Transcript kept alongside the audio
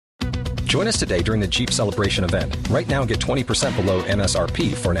Join us today during the Jeep Celebration event. Right now, get 20% below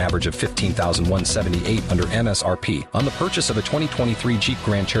MSRP for an average of $15,178 under MSRP on the purchase of a 2023 Jeep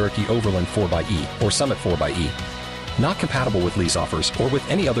Grand Cherokee Overland 4xE or Summit 4xE. Not compatible with lease offers or with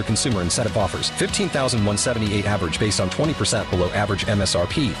any other consumer incentive offers. $15,178 average based on 20% below average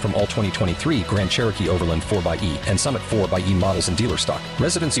MSRP from all 2023 Grand Cherokee Overland 4xE and Summit 4xE models in dealer stock.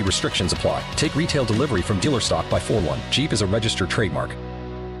 Residency restrictions apply. Take retail delivery from dealer stock by 4/1. Jeep is a registered trademark.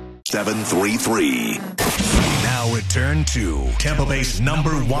 733. Now return to Tampa Bay's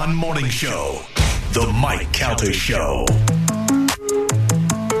 #1 morning show, The Mike Calter Show.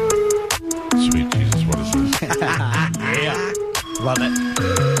 Sweet Jesus, what is this? Yeah. Love it.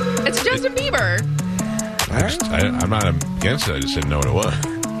 It's Justin Bieber. I'm not against it. I just didn't know what it was.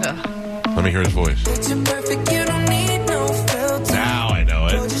 Ugh. Let me hear his voice. Now I know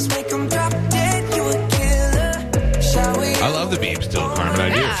it. I love the Biebs still, Carmen. I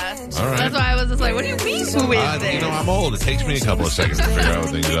do. All right. That's why I was just like, what do you mean, who is this? You know, I'm old. It takes me a couple of seconds to figure out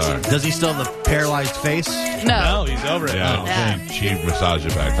what things are. Does he still have the paralyzed face? No. he's over it. Yeah, Yeah. She massaged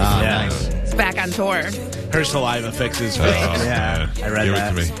it back. Nice. It's back on tour. Her saliva fixes Oh, face. Yeah, man. I read Give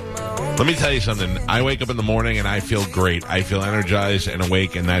that. it to me. Let me tell you something. I wake up in the morning and I feel great. I feel energized and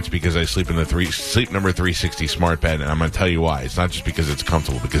awake, and that's because I sleep in the Sleep Number 360 smart bed, and I'm going to tell you why. It's not just because it's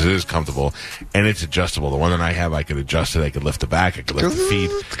comfortable, because it is comfortable, and it's adjustable. The one that I have, I could adjust it. I could lift the back. I could lift the feet.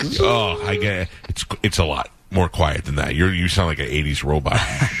 Oh, I get it. It's a lot more quiet than that. You sound like an 80s robot.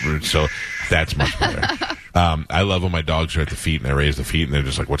 So that's much better. I love when my dogs are at the feet and I raise the feet and they're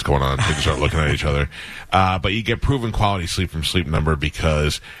just like, what's going on? They just start looking at each other. But you get proven quality sleep from Sleep Number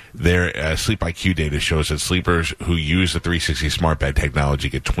because their Sleep IQ data shows that sleepers who use the 360 smart bed technology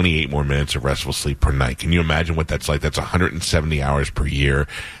get 28 more minutes of restful sleep per night. Can you imagine what that's like? That's 170 hours per year.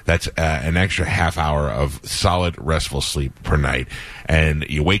 That's an extra half hour of solid restful sleep per night. And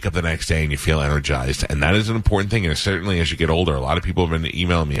you wake up the next day and you feel energized. And that is an important thing. And certainly as you get older, a lot of people have been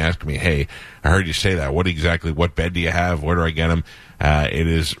emailing me, asking me, hey, I heard you say that. What bed do you have? Where do I get them? It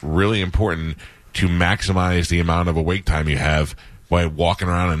is really important to maximize the amount of awake time you have by walking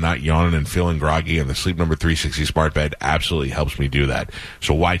around and not yawning and feeling groggy, and the Sleep Number 360 smart bed absolutely helps me do that.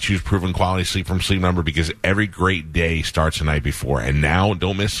 So why choose proven quality sleep from Sleep Number? Because every great day starts the night before. And now,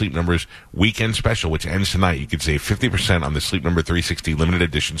 don't miss Sleep Number's weekend special, which ends tonight. You can save 50% on the Sleep Number 360 limited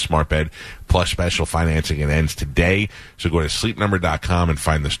edition smart bed, plus special financing. It ends today. So go to sleepnumber.com and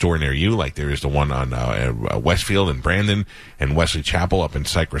find the store near you, like there is the one on Westfield and Brandon and Wesley Chapel up in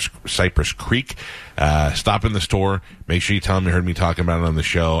Cypress Creek. Stop in the store. Make sure you tell them you heard me talking about it on the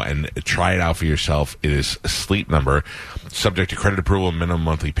show and try it out for yourself. It is Sleep Number. Subject to credit approval, minimum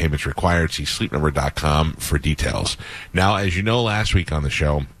monthly payments required. See sleepnumber.com for details. Now, as you know, last week on the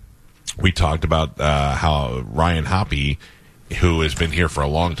show, we talked about how Ryan Hoppe, who has been here for a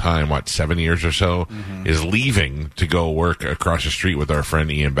long time, 7 years or so, is leaving to go work across the street with our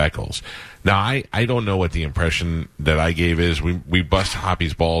friend Ian Beckles. Now, I don't know what the impression that I gave is. We bust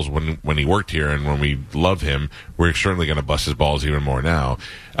Hoppe's balls when he worked here, and when we love him, we're certainly going to bust his balls even more now.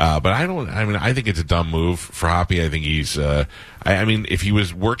 But I think it's a dumb move for Hoppe. I think he's, if he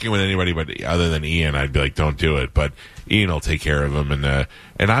was working with anybody other than Ian, I'd be like, don't do it. But Ian will take care of him,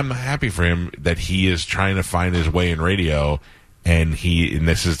 and I'm happy for him that he is trying to find his way in radio. And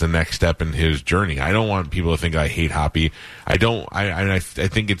this is the next step in his journey. I don't want people to think I hate Hoppe. I don't. I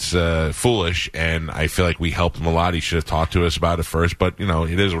think it's foolish, and I feel like we helped him a lot. He should have talked to us about it first, but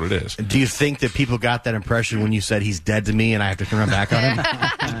it is what it is. Do you think that people got that impression when you said he's dead to me and I have to turn my back on him?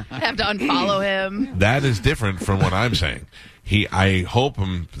 I have to unfollow him. That is different from what I'm saying. I hope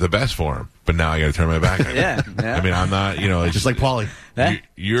him the best for him, but now I got to turn my back on him. Yeah. I mean, I'm not. It's just like Paulie.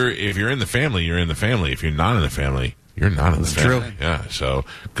 If you're in the family, you're in the family. If you're not in the family, you're not in the family. True. Yeah, so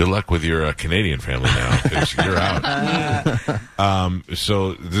good luck with your Canadian family now, because you're out.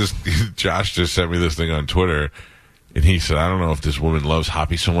 So Josh just sent me this thing on Twitter, and he said, I don't know if this woman loves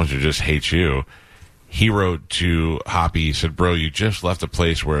Hoppe so much or just hates you. He wrote to Hoppe, he said, bro, you just left a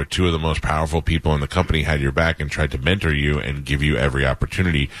place where two of the most powerful people in the company had your back and tried to mentor you and give you every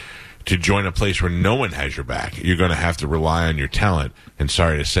opportunity to join a place where no one has your back. You're going to have to rely on your talent, and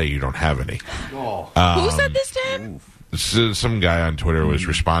sorry to say, you don't have any. Who said this to him? So some guy on Twitter was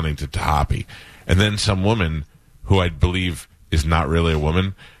responding to Hoppe, and then some woman, who I believe is not really a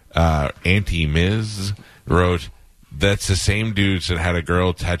woman, Auntie Miz, wrote, that's the same dudes that had a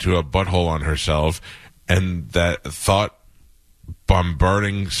girl tattoo a butthole on herself and that thought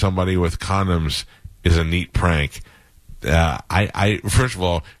bombarding somebody with condoms is a neat prank. I first of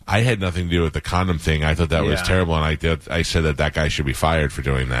all, I had nothing to do with the condom thing. I thought that was terrible, and I said that guy should be fired for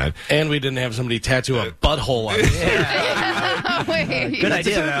doing that. And we didn't have somebody tattoo a butthole on his Wait. Good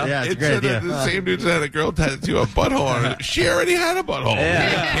idea, though. Yeah, it's a It great said idea. that the same dude said a girl tattoo a butthole on it. She already had a butthole. Yeah.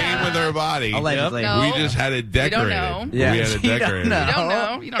 It came with her body. Allegedly. No. We just had it decorated. know. Yeah. We had it You don't decorated. know. You don't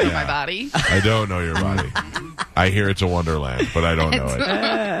know. You don't know my body. I don't know your body. I hear it's a wonderland, but I don't know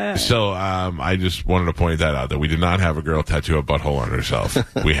it. So I just wanted to point that out, that we did not have a girl tattoo a butthole on herself.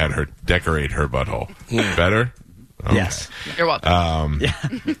 We had her decorate her butthole. Better? Okay. Yes. You're welcome.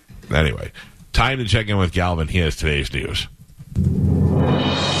 Anyway, time to check in with Galvin. He has today's news. And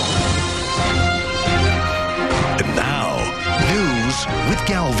now, news with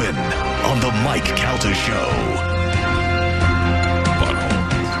Galvin on the Mike Calta Show.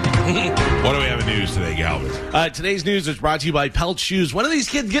 What do we have in news today, Galvin? Today's news is brought to you by Pelt Shoes. When are these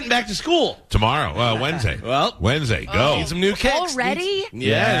kids getting back to school? Tomorrow, Wednesday. Well, Wednesday, go. Need some new kicks. Already?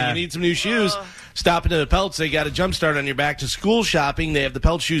 Yeah, you need some new shoes. Stop into the Pelts. They got a jump start on your back to school shopping. They have the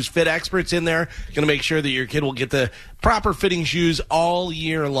Pelt Shoes fit experts in there. Going to make sure that your kid will get the proper fitting shoes all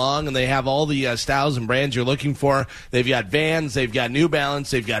year long, and they have all the styles and brands you're looking for. They've got Vans, they've got New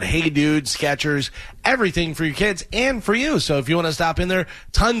Balance, they've got Hey Dude, Skechers, everything for your kids and for you. So if you want to stop in there,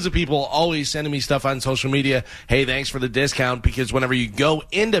 tons of people always sending me stuff on social media. Hey, thanks for the discount, because whenever you go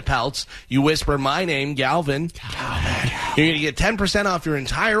into Pelts, you whisper my name, Galvin. You're going to get 10% off your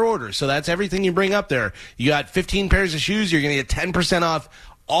entire order. So that's everything you bring up there. You got 15 pairs of shoes, you're going to get 10% off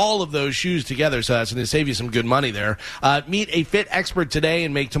all of those shoes together, so that's going to save you some good money there. Meet a fit expert today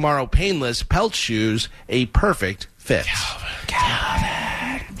and make tomorrow painless. Pelt Shoes, a perfect fit. Calvin.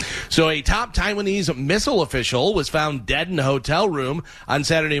 So a top Taiwanese missile official was found dead in a hotel room on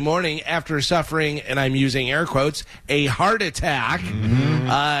Saturday morning after suffering, and I'm using air quotes, a heart attack,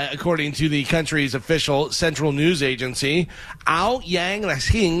 according to the country's official central news agency. Ao Yang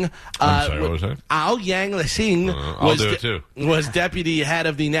Lasing, I'm sorry, what was that? Ao Yang Lasing I'll do it too. was deputy head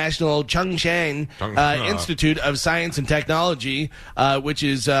of the National Chung-Shan Institute of Science and Technology, which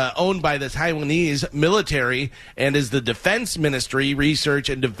is owned by the Taiwanese military and is the Defense Ministry Research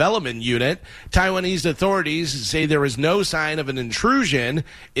and Development Unit. Taiwanese authorities say there was no sign of an intrusion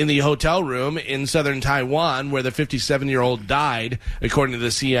in the hotel room in southern Taiwan where the 57-year-old died, according to the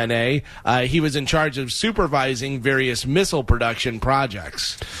CNA. He was in charge of supervising various missile production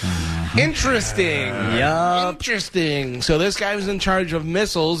projects. Interesting. Yup. Interesting. So this guy was in charge of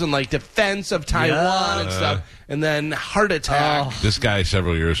missiles and like defense of Taiwan and stuff, and then heart attack. This guy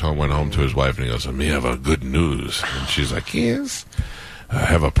several years home went home to his wife and he goes, "Me have a good news." And she's like, "Yes, I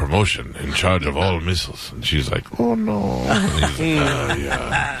have a promotion in charge of all missiles." And she's like, "Oh no." And he's like,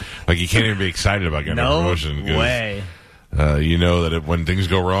 yeah. Like he can't even be excited about getting a No promotion. 'Cause, way. you know that when things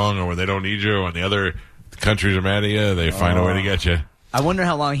go wrong or when they don't need you or when the other countries are mad at you, they find a way to get you. I wonder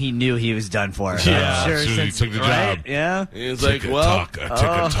how long he knew he was done for. Yeah, I'm sure as soon as he since, took the right? job. Yeah. He's like, well, tick a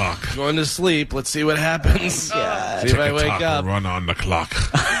tock. going to sleep. Let's see what happens. See if I wake Tick-a-tock, up. run on the clock.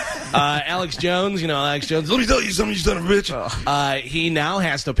 Alex Jones, Alex Jones. Let me tell you something, you son of a bitch. He now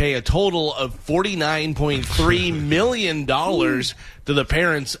has to pay a total of $49.3 million to the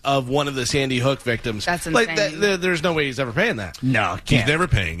parents of one of the Sandy Hook victims. That's Like, insane. there's no way he's ever paying that. No, He's can't. never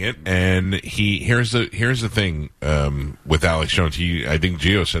paying it, and here's the thing with Alex Jones. I think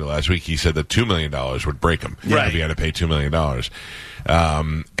Gio said it last week. He said that $2 million would break him if he had to pay $2 million.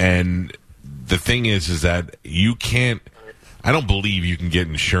 And the thing is that you can't. I don't believe you can get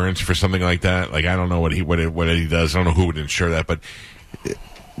insurance for something like that. Like I don't know what he does. I don't know who would insure that, but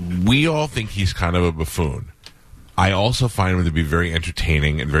we all think he's kind of a buffoon. I also find him to be very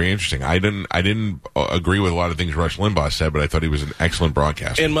entertaining and very interesting. I didn't agree with a lot of things Rush Limbaugh said, but I thought he was an excellent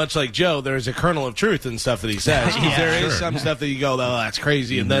broadcaster. And much like Joe, there's a kernel of truth in stuff that he says. There is some stuff that you go, oh, that's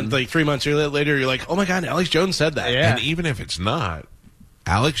crazy. And then like 3 months later, you're like, oh my God, Alex Jones said that. And even if it's not,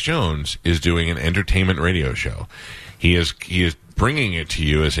 Alex Jones is doing an entertainment radio show. He is bringing it to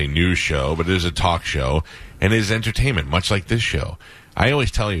you as a news show, but it is a talk show, and it is entertainment, much like this show. I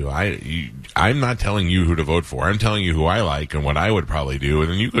always tell you, I'm not telling you who to vote for. I'm telling you who I like and what I would probably do, and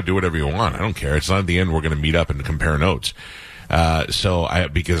then you go do whatever you want. I don't care. It's not at the end we're going to meet up and compare notes. Because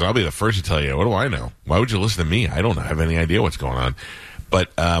I'll be the first to tell you, what do I know? Why would you listen to me? I don't have any idea what's going on. But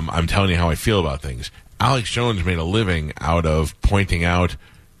I'm telling you how I feel about things. Alex Jones made a living out of pointing out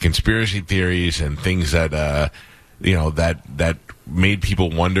conspiracy theories and things that that made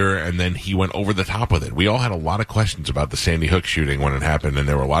people wonder, and then he went over the top with it. We all had a lot of questions about the Sandy Hook shooting when it happened, and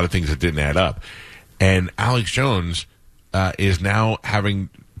there were a lot of things that didn't add up. And Alex Jones is now having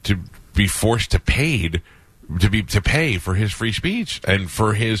to be forced to pay for his free speech and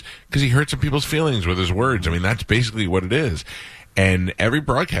for because he hurt some people's feelings with his words. I mean, that's basically what it is. And every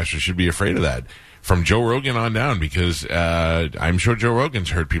broadcaster should be afraid of that. from Joe Rogan on down, because I'm sure Joe Rogan's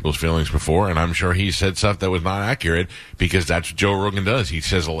hurt people's feelings before, and I'm sure he said stuff that was not accurate, because that's what Joe Rogan does. He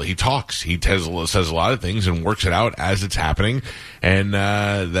talks, he says a lot of things and works it out as it's happening, and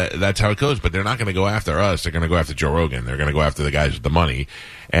that's how it goes. But they're not going to go after us. They're going to go after Joe Rogan. They're going to go after the guys with the money.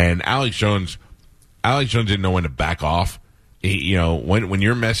 And Alex Jones didn't know when to back off. When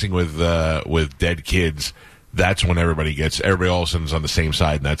you're messing with dead kids, that's when everybody all of a sudden is on the same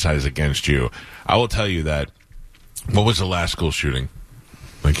side, and that side is against you. I will tell you that. What was the last school shooting?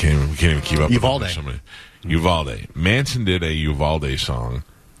 We can't even keep up. Uvalde. With somebody. Uvalde. Manson did a Uvalde song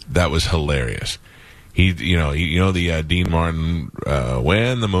that was hilarious. The Dean Martin,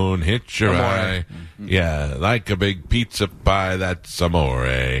 when the moon hits your eye, yeah, like a big pizza pie, that's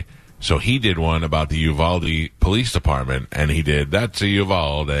amore. So he did one about the Uvalde Police Department, and he did, that's a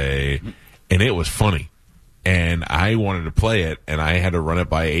Uvalde, and it was funny. And I wanted to play it, and I had to run it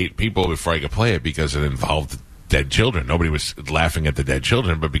by 8 people before I could play it, because it involved dead children. Nobody was laughing at the dead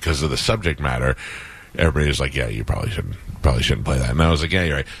children, but because of the subject matter, everybody was like, yeah, you probably shouldn't play that. And I was like, yeah,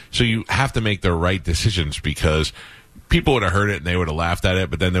 you're right. So you have to make the right decisions, because people would have heard it and they would have laughed at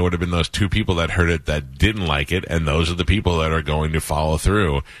it, but then there would have been those 2 people that heard it that didn't like it, and those are the people that are going to follow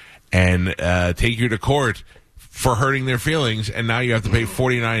through and take you to court for hurting their feelings, and now you have to pay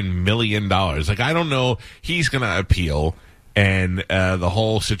 $49 million. Like, I don't know. He's going to appeal, and the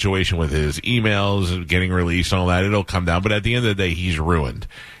whole situation with his emails getting released and all that, it'll come down. But at the end of the day, he's ruined.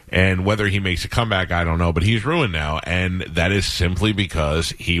 And whether he makes a comeback, I don't know. But he's ruined now, and that is simply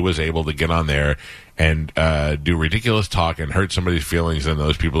because he was able to get on there and do ridiculous talk and hurt somebody's feelings, and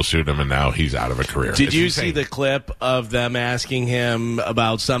those people sued him, and now he's out of a career. Did you see the clip of them asking him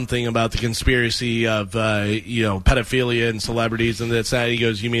about something about the conspiracy of pedophilia and celebrities, and that's how he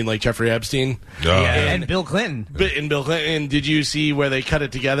goes, you mean like Jeffrey Epstein? And Bill Clinton. And Bill Clinton. And did you see where they cut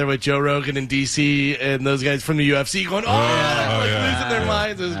it together with Joe Rogan in D.C. and those guys from the UFC going, losing their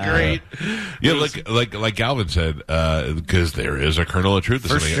minds? It was great. Yeah, like Galvin said, because there is a kernel of truth to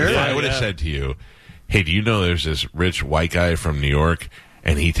something. sure. If I would have said to you, hey, do you know there's this rich white guy from New York,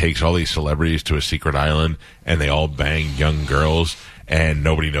 and he takes all these celebrities to a secret island, and they all bang young girls, and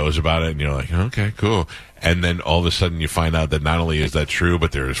nobody knows about it, and you're like, okay, cool. And then all of a sudden you find out that not only is that true,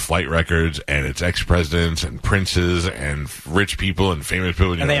 but there's flight records, and it's ex-presidents and princes and rich people and famous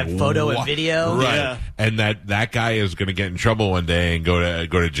people. And they have photo and video. Right. Yeah. And that guy is going to get in trouble one day and go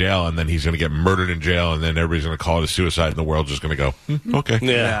to jail, and then he's going to get murdered in jail, and then everybody's going to call it a suicide, and the world's just going to go, okay.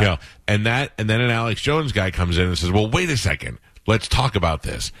 Yeah. And then an Alex Jones guy comes in and says, well, wait a second, let's talk about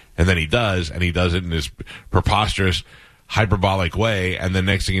this. And then he does, and he does it in this preposterous, hyperbolic way, and the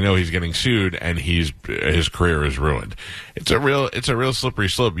next thing you know, he's getting sued, and his career is ruined. It's a real slippery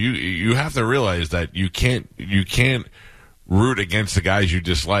slope. You have to realize that you can't root against the guys you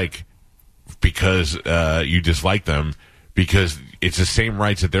dislike because you dislike them, because it's the same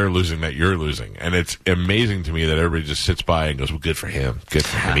rights that they're losing that you're losing. And it's amazing to me that everybody just sits by and goes, well, good for him. Good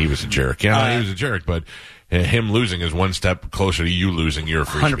for him. He was a jerk. Yeah, he was a jerk, but him losing is one step closer to you losing your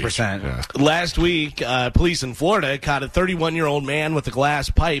free 100%. speech. Yeah. Last week, police in Florida caught a 31-year-old man with a glass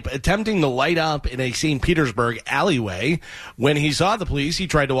pipe attempting to light up in a St. Petersburg alleyway. When he saw the police, he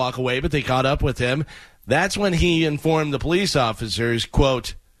tried to walk away, but they caught up with him. That's when he informed the police officers,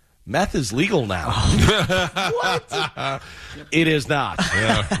 quote, meth is legal now. What? It is not.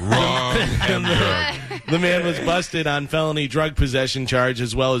 Yeah, wrong and drug. The man was busted on felony drug possession charge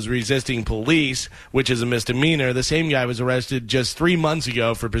as well as resisting police, which is a misdemeanor. The same guy was arrested just 3 months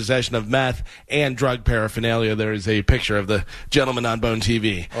ago for possession of meth and drug paraphernalia. There is a picture of the gentleman on Bone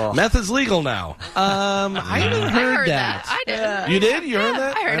TV. Oh. Meth is legal now. I haven't heard that. I did. You did? You heard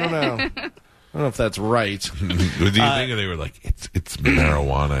that? I heard don't know. I don't know if that's right. Do you think they were like, it's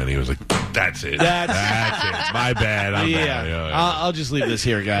marijuana? And he was like, that's it. That's it. My bad. I'm bad. Yeah. I'll just leave this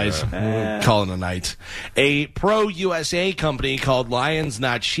here, guys. We'll call it a night. A pro-USA company called Lions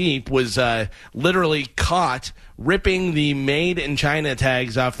Not Sheep was literally caught ripping the Made in China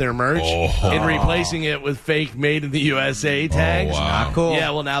tags off their merch and replacing it with fake Made in the USA tags. Oh, wow. Not cool.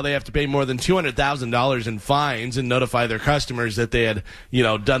 Yeah, well, now they have to pay more than $200,000 in fines and notify their customers that they had,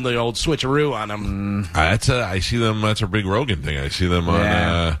 done the old switcheroo on them. I see them. That's a big Rogan thing. I see them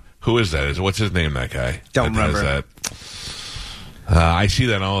on. Who is that? What's his name? That guy. Don't that remember. Has I see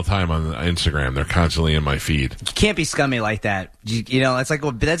that all the time on Instagram. They're constantly in my feed. You can't be scummy like that. You know, it's like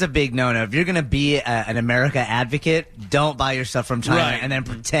that's a big no-no. If you're going to be an America advocate, don't buy your stuff from China and then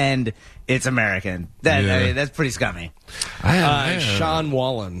pretend it's American. I mean, that's pretty scummy. Sean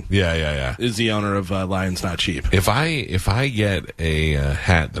Wallen. Yeah. Is the owner of Lions Not Cheap. If I get a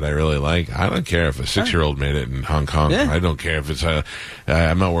hat that I really like, I don't care if a 6-year-old made it in Hong Kong. Yeah. I don't care if it's.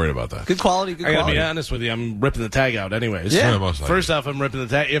 I'm not worried about that. Good quality. I gotta be honest with you. I'm ripping the tag out anyways. Yeah, most likely. First off, I'm ripping the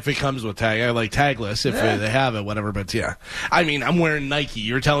tag if it comes with tag. I like tagless if they have it, whatever. But yeah, I mean, I'm wearing Nike.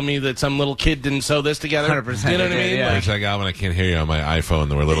 You're telling me that some little kid didn't sew this together? 100%. You know what I mean? Yeah. It's like Galvin. I can't hear you on my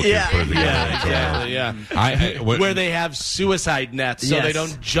iPhone. Where little kids put it together. Yeah, exactly. Yeah. Where they have suicide nets so they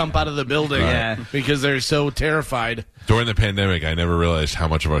don't jump out of the building because they're so terrified. During the pandemic, I never realized how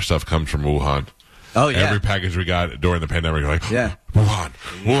much of our stuff comes from Wuhan. Oh, yeah. Every package we got during the pandemic, we're like,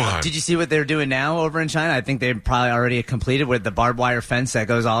 Wuhan. Did you see what they're doing now over in China? I think they probably already completed with the barbed wire fence that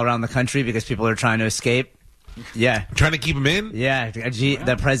goes all around the country because people are trying to escape. Yeah. Trying to keep them in? Yeah.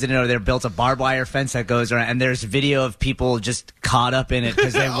 The president over there built a barbed wire fence that goes around, and there's video of people just caught up in it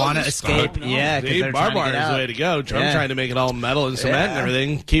because they want to escape. Yeah, because they're barbed trying to wire get is out. the way to go. Trump trying to make it all metal and cement and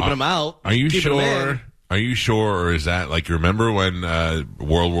everything, keeping them out. Are you keeping 'em in. sure? Are you sure, or is that like, you remember when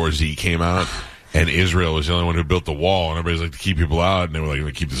World War Z came out? And Israel was the only one who built the wall, and everybody's like to keep people out, and they were like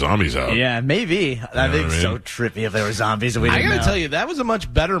to keep the zombies out. Yeah, maybe. I think it's so trippy if there were zombies and we didn't I gotta know. tell you, that was a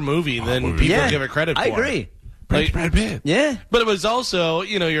much better movie than people give it credit for. I agree. Like, Brad Pitt. Yeah. But it was also,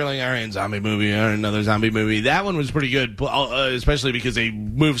 you're like, all right, zombie movie, all right, another zombie movie. That one was pretty good, especially because they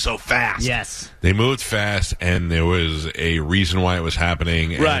move so fast. Yes. They moved fast, and there was a reason why it was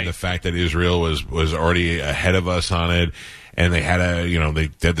happening, and the fact that Israel was already ahead of us on it. And they had they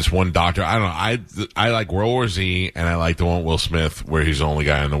had this one doctor. I don't know. I like World War Z, and I like the one with Will Smith where he's the only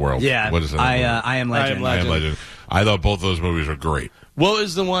guy in the world. Yeah. What is that? I Am Legend. I Am Legend. I thought both those movies were great. What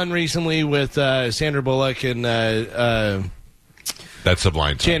was the one recently with Sandra Bullock and That's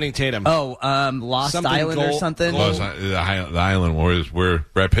Sublime. Channing Tatum? Oh, Lost Island or something? The island where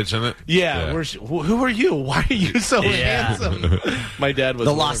Brad Pitt's in it? Yeah. Who are you? Why are you so handsome? My dad was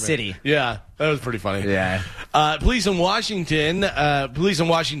The Lost City. Yeah. That was pretty funny. Yeah. Police in Washington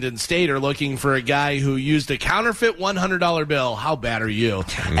State are looking for a guy who used a counterfeit $100 bill. How bad are you?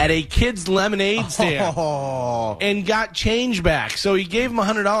 At a kid's lemonade stand and got change back. So he gave him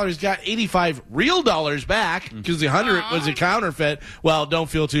 $100, got 85 real dollars back because the 100 was a counterfeit. Well,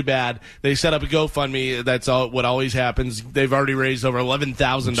 don't feel too bad. They set up a GoFundMe. That's what always happens. They've already raised over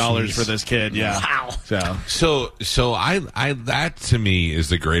 $11,000 for this kid. Yeah. Wow. So I that to me is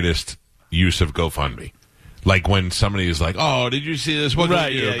the greatest use of GoFundMe. Like when somebody is like, "Oh, did you see this? What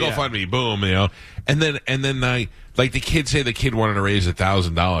GoFundMe, boom!" And then like the kid say the kid wanted to raise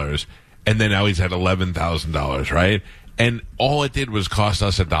 $1,000, and then now he's at $11,000, right? And all it did was cost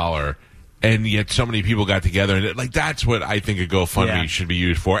us $1, and yet so many people got together, and that's what I think a GoFundMe should be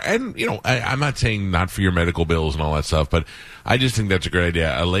used for. And I'm not saying not for your medical bills and all that stuff, but I just think that's a great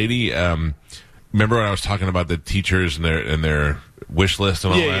idea. A lady, remember when I was talking about the teachers and their wish list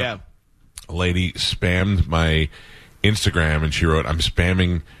and all that? Yeah. A lady spammed my Instagram, and she wrote, "I'm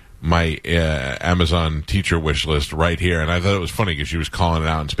spamming my Amazon teacher wish list right here." And I thought it was funny because she was calling it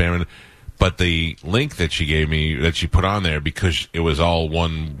out and spamming. But the link that she gave me, that she put on there, because it was all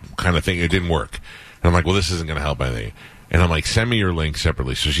one kind of thing, it didn't work. And I'm like, well, this isn't going to help anything. And I'm like, send me your link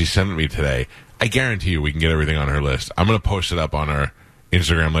separately. So she sent it me today. I guarantee you we can get everything on her list. I'm going to post it up on our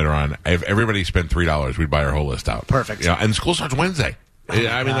Instagram later on. If everybody spent $3, we'd buy our whole list out. Perfect. And school starts Wednesday.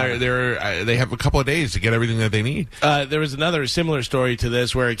 I mean, they have a couple of days to get everything that they need. There was another similar story to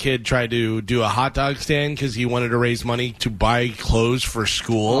this where a kid tried to do a hot dog stand because he wanted to raise money to buy clothes for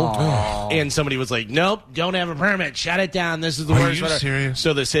school. Aww. And somebody was like, nope, don't have a permit. Shut it down. This is the worst. Are you serious?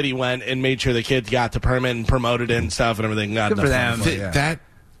 So the city went and made sure the kids got the permit and promoted it and stuff and everything. Good for them.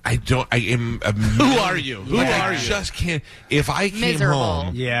 I am. Who are you? Who are you? Just can't. If I came Miserable.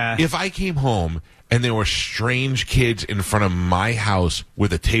 home, If I came home and there were strange kids in front of my house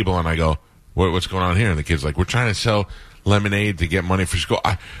with a table, and I go, what's going on here? And the kid's like, we're trying to sell lemonade to get money for school.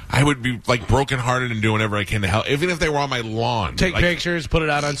 I would be like brokenhearted and do whatever I can to help, even if they were on my lawn. Take pictures, put it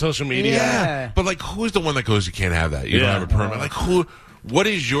out on social media. Yeah. But like, who's the one that goes, you can't have that? You don't have a permit. Like, what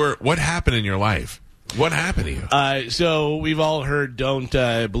happened in your life? What happened to you? So we've all heard don't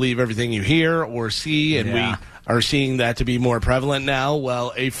believe everything you hear or see, and we are seeing that to be more prevalent now.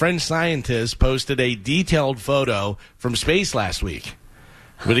 Well, a French scientist posted a detailed photo from space last week,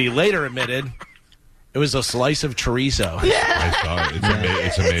 but he later admitted It was a slice of chorizo. I saw it.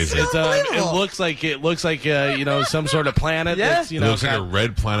 It's amazing. It looks like some sort of planet. Yeah. That's, It looks like a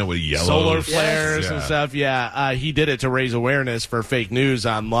red planet with yellow solar flares Yeah. and stuff. Yeah, he did it to raise awareness for fake news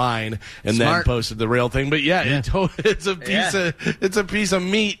online, and Smart. then posted the real thing. But it's a piece of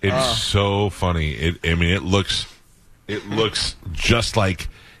meat. It's so funny. It looks just like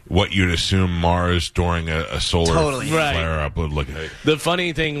what you'd assume Mars during a solar Totally. flare up would look like. The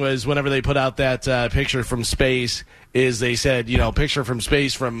funny thing was whenever they put out that picture from space is they said, picture from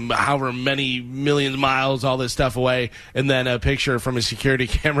space from however many millions of miles, all this stuff away, and then a picture from a security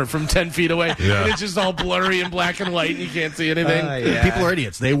camera from 10 feet away. Yeah. And it's just all blurry and black and white, and you can't see anything. People are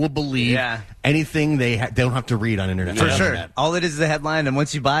idiots. They will believe Yeah. anything they don't have to read on internet. For sure. All it is the headline, and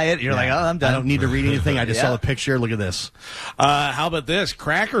once you buy it, you're like, oh, I'm done. I don't need to read anything. I just Yeah. saw a picture. Look at this. How about this?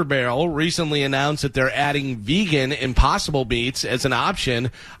 Cracker Barrel recently announced that they're adding vegan Impossible meats as an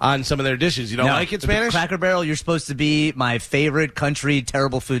option on some of their dishes. You don't like it, Spanish? Cracker Barrel, you're supposed to be my favorite country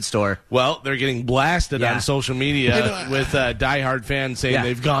terrible food store. Well, they're getting blasted Yeah. on social media with diehard fans saying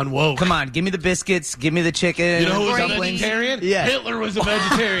they've gone woke. Come on, give me the biscuits, give me the chicken. You know who's a dumplings. vegetarian? Yeah. Hitler was a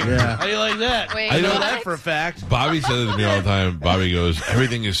vegetarian. How do you like that? Wait, I know what? that for a fact. Bobby says it to me all the time. Bobby goes,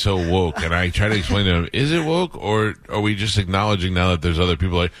 everything is so woke. And I try to explain to him, is it woke or are we just acknowledging now that there's other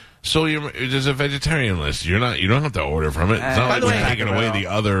people like, so there's a vegetarian list. You don't have to order from it. It's not By like the we're way- taking away the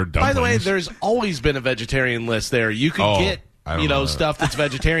other dumplings. By the way, there's always been a vegetarian list there. You could get, I don't know that. stuff that's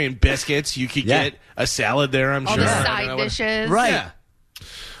vegetarian, biscuits. You could Yeah. get a salad there, I'm All sure. the I don't side know what- dishes. Right. Yeah.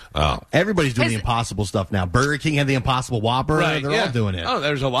 Everybody's doing Has- the impossible stuff now. Burger King had the Impossible Whopper. Right, They're yeah. all doing it. Oh,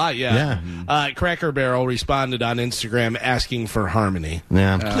 there's a lot, yeah. Cracker Barrel responded on Instagram asking for harmony.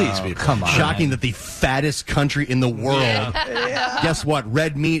 Yeah. Please, people. Come on. Shocking that the fattest country in the world. Guess what?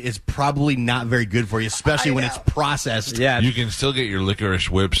 Red meat is probably not very good for you, especially when it's processed. Yeah. You can still get your licorice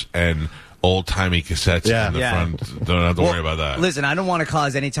whips and old-timey cassettes in the Yeah. front. Don't have to worry about that. Listen, I don't want to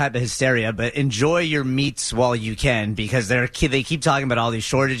cause any type of hysteria, but enjoy your meats while you can because they keep talking about all these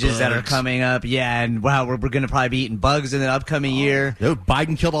shortages that are coming up. Yeah, and wow, we're going to probably be eating bugs in the upcoming year. Dude,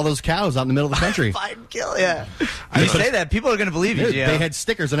 Biden killed all those cows out in the middle of the country. Biden kill, yeah. You say that, people are going to believe you, Dude, Gio. they had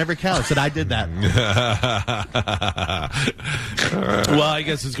stickers on every cow that said, I did that. Well, I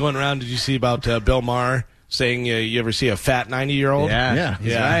guess it's going around. Did you see about Bill Maher saying you ever see a fat 90-year-old? Yeah.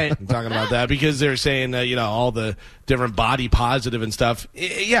 He's right. I'm talking about that because they're saying all the different body positive and stuff.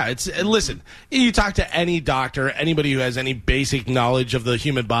 Yeah, listen, you talk to any doctor, anybody who has any basic knowledge of the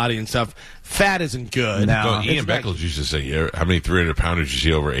human body and stuff, fat isn't good. No. Ian Beckles used to say, how many 300-pounders you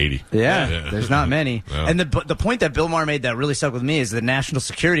see over 80? Yeah, there's not many. Yeah. And the point that Bill Maher made that really stuck with me is the national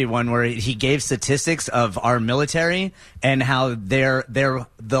security one, where he gave statistics of our military and how the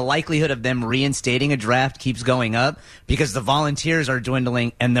likelihood of them reinstating a draft keeps going up because the volunteers are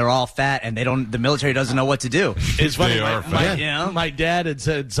dwindling and they're all fat and the military doesn't know what to do. It's funny. They are fat. My dad had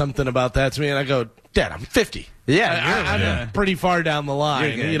said something about that to me, and I go, Dad, I'm 50. Yeah, I'm pretty far down the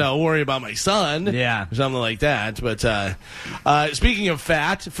line. You're good. Worry about my son. Yeah. Or something like that. But speaking of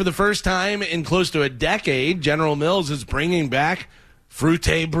fat, for the first time in close to a decade, General Mills is bringing back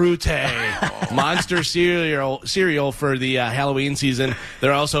Fruité Brute, Monster cereal for the Halloween season.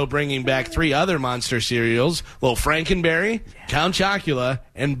 They're also bringing back 3 other Monster cereals, Little Frankenberry, Count Chocula,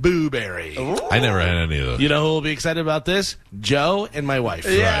 and Boo Berry. I never had any of those. You know who will be excited about this? Joe and my wife.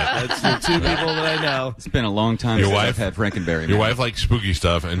 Yeah. That's the 2 people that I know. It's been a long time Your since wife? I've had Frankenberry. Your man. wife likes spooky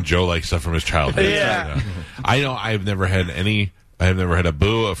stuff, and Joe likes stuff from his childhood. Yeah. I know I've never had any. I've never had a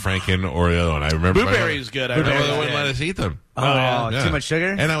Boo, a Franken, or the other one. I remember Boo Berry is good. I My remember mother wouldn't that. let us eat them. Too much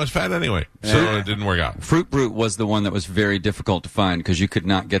sugar? And I was fat anyway, so it didn't work out. Fruit Brute was the one that was very difficult to find because you could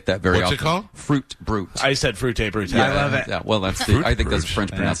not get that very What's often. it called? Fruit Brute. I said Fruité Brute. I love it. Yeah, well, that's Fruit I think that's a Brute.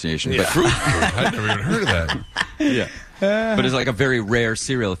 French pronunciation. Yeah. Fruit. I've never even heard of that. But yeah. But it's like a very rare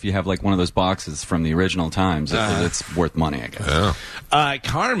cereal if you have like one of those boxes from the original times. It's worth money, I guess. Yeah.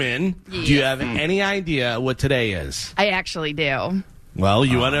 Carmen, do you have any idea what today is? I actually do. Well,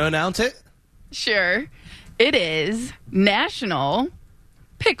 you want to announce it? Sure. It is National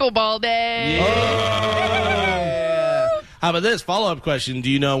Pickleball Day. How about this follow-up question? Do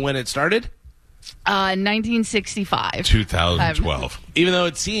you know when it started? 1965. 2012. Even though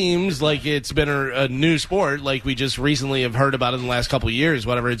it seems like it's been a new sport, like we just recently have heard about it in the last couple of years,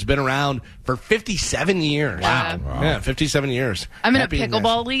 whatever, it's been around for 57 years. Wow. Yeah, 57 years. I'm in a Happy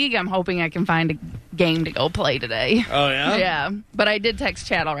pickleball league. I'm hoping I can find a game to go play today. Oh, yeah? Yeah. But I did text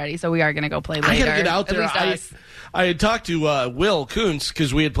Chad already, so we are going to go play later. I got to get out At there. least us. I had talked to Will Kuntz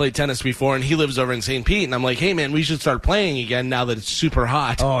because we had played tennis before, and he lives over in St. Pete. And I'm like, hey, man, we should start playing again now that it's super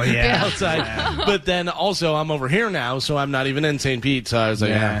hot. Oh, yeah. Outside. But then also, I'm over here now, so I'm not even in St. Pete. So I was like,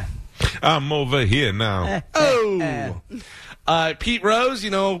 Yeah. I'm over here now. Oh. Pete Rose,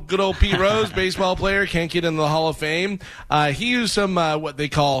 good old Pete Rose, baseball player, can't get into the Hall of Fame. He used some what they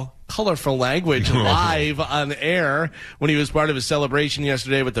call colorful language live on air when he was part of his celebration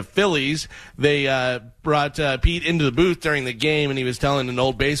yesterday with the Phillies. They brought Pete into the booth during the game, and he was telling an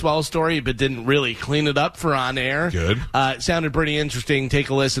old baseball story, but didn't really clean it up for on air. Good. It sounded pretty interesting. Take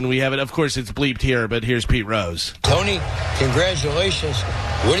a listen. We have it. Of course, it's bleeped here, but here's Pete Rose. Tony, congratulations.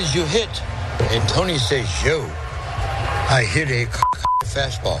 What did you hit? And Tony says, yo, I hit a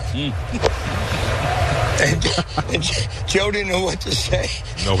fastball. And Joe didn't know what to say.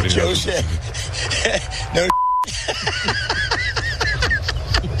 Nobody Joe knows. said, no.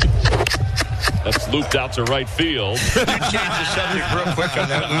 That's looped out to right field. You changed the subject real quick on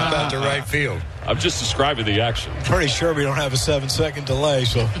that loop out to right field. I'm just describing the action. Pretty sure we don't have a 7-second delay,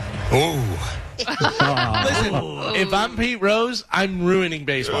 so. Oh. Listen, if I'm Pete Rose, I'm ruining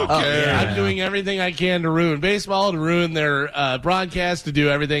baseball. Okay. I'm doing everything I can to ruin baseball, to ruin their broadcast, to do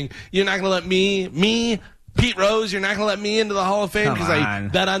everything. You're not going to let me, Pete Rose, you're not going to let me into the Hall of Fame because I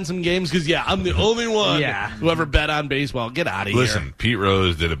bet on some games? Because, I'm the only one who ever bet on baseball. Get out of here. Listen, Pete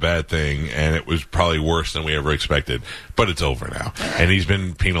Rose did a bad thing, and it was probably worse than we ever expected. But it's over now. And he's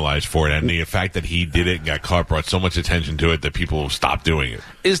been penalized for it. And the fact that he did it and got caught brought so much attention to it that people stopped doing it.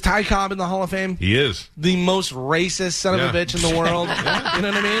 Is Ty Cobb in the Hall of Fame? He is. The most racist son of a bitch in the world. You know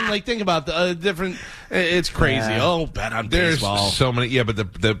what I mean? Like, think about the different... It's crazy. Oh, bet on baseball. There's so many... Yeah, but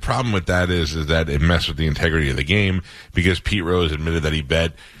the problem with that is that it messed with the integrity of the game because Pete Rose admitted that he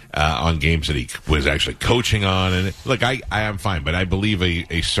bet on games that he was actually coaching on. And look, I am fine, but I believe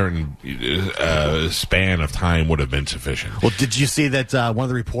a certain span of time would have been sufficient. Well, did you see that one of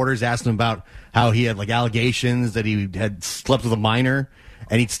the reporters asked him about how he had allegations that he had slept with a minor?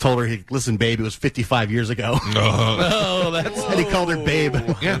 And he told her, listen, babe, it was 55 years ago. And he called her babe.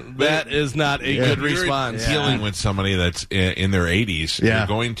 Yeah, that is not a good response. Dealing with somebody that's in their 80s, you're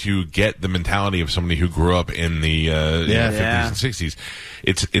going to get the mentality of somebody who grew up in the 50s and 60s.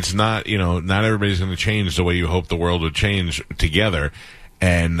 It's not, not everybody's going to change the way you hope the world would change together.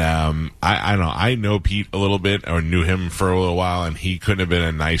 And I don't know. I know Pete a little bit, or knew him for a little while, and he couldn't have been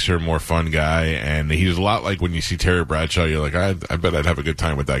a nicer, more fun guy. And he's a lot like when you see Terry Bradshaw. You're like, I bet I'd have a good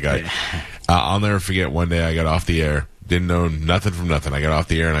time with that guy. I'll never forget one day I got off the air, didn't know nothing from nothing. I got off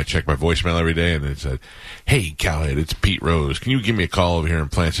the air and I checked my voicemail every day, and it said, "Hey, Cowhead, it's Pete Rose. Can you give me a call over here in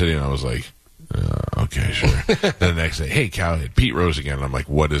Plant City?" And I was like, okay, sure. Then the next day, "Hey, Cowhead, Pete Rose again." And I'm like,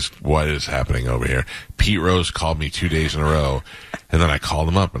 what is happening over here? Pete Rose called me 2 days in a row, and then I called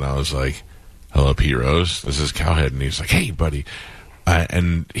him up and I was like, "Hello, Pete Rose. This is Cowhead." And he's like, "Hey, buddy."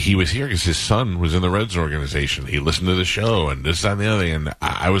 And he was here because his son was in the Reds organization. He listened to the show and this, that, and the other thing. And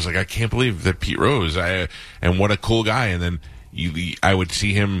I was like, I can't believe that Pete Rose. And what a cool guy. And then I would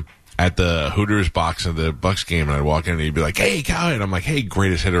see him at the Hooters box of the Bucks game, and I'd walk in and he'd be like, "Hey, Cowhead." I'm like, "Hey,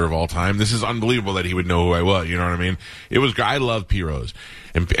 greatest hitter of all time." This is unbelievable that he would know who I was. You know what I mean? It was, I love Pete Rose.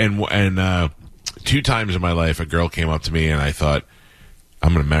 And 2 times in my life, a girl came up to me and I thought,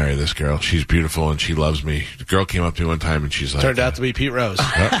 I'm going to marry this girl. She's beautiful and she loves me. The girl came up to me one time and she's like... Turned out to be Pete Rose.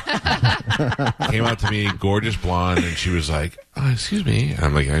 Came up to me, gorgeous blonde, and she was like, "Excuse me."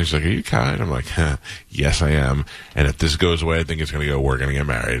 And she's like, "Are you kind?" I'm like, "Yes, I am. And if this goes away, I think it's going to go, we're going to get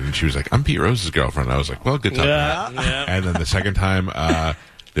married." And she was like, "I'm Pete Rose's girlfriend." I was like, "Well, good talk." Yeah. And then the second time...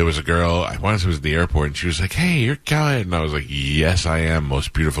 there was a girl, I wanted to was at the airport, and she was like, "Hey, you're Cowhead." And I was like, "Yes, I am.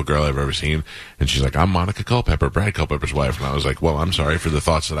 Most beautiful girl I've ever seen." And she's like, "I'm Monica Culpepper, Brad Culpepper's wife." And I was like, "Well, I'm sorry for the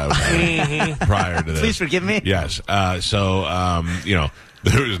thoughts that I was having prior to this." Please forgive me. Yes. There's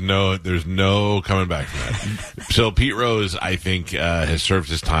no coming back from that. So Pete Rose, I think, has served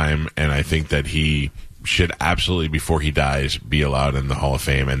his time, and I think that he should absolutely, before he dies, be allowed in the Hall of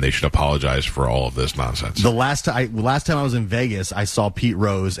Fame, and they should apologize for all of this nonsense. The last time I was in Vegas, I saw Pete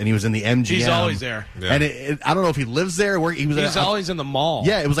Rose, and he was in the MGM. He's always there. Yeah. And I don't know if he lives there. He's always in the mall.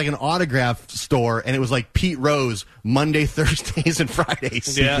 Yeah, it was like an autograph store, and it was like Pete Rose, Monday, Thursdays, and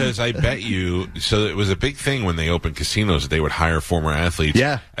Fridays. Yeah. Because I bet you, so it was a big thing when they opened casinos that they would hire former athletes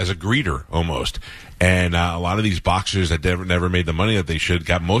as a greeter almost. And a lot of these boxers that never made the money that they should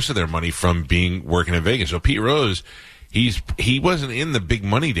got most of their money from working in Vegas. So Pete Rose, he wasn't in the big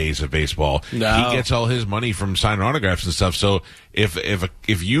money days of baseball. No. He gets all his money from signing autographs and stuff. So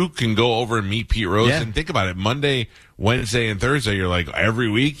if you can go over and meet Pete Rose, and think about it, Monday Wednesday and Thursday, you're like, every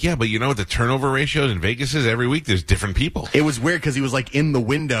week? Yeah, but you know what the turnover ratios in Vegas is? Every week there's different people. It was weird because he was like in the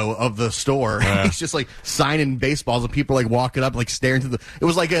window of the store. He's just like signing baseballs and people like walking up, like staring to the. It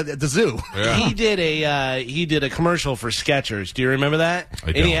was like at the zoo. Yeah. He did a commercial for Skechers. Do you remember that?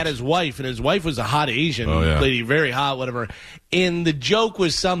 And he had his wife, and his wife was a hot Asian lady, very hot, whatever. And the joke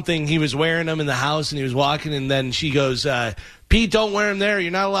was something, he was wearing them in the house, and he was walking, and then she goes, Pete, don't wear them there.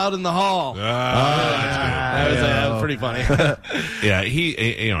 You're not allowed in the hall. That was pretty funny. Yeah,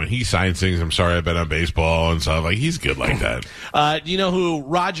 he signs things. I'm sorry, I bet on baseball and stuff. Like, he's good like that. Do you know who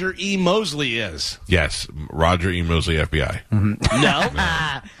Roger E. Mosley is? Yes, Roger E. Mosley, FBI. No,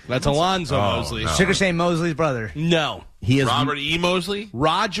 that's Alonzo Mosley. No. Sugar Shane Mosley's brother. No. He is Robert E. Mosley?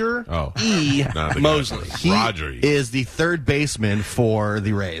 Roger E. Mosley. He Roger E. is the third baseman for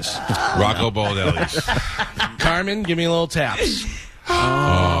the Rays. Rocco Baldellis. Carmen, give me a little taps.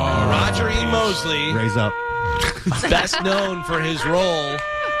 Roger E. Mosley, Rays up. best known for his role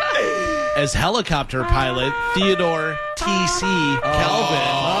as helicopter pilot Theodore T.C. Galvin.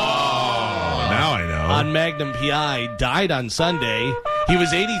 Now I know. On Magnum P.I. died on Sunday. He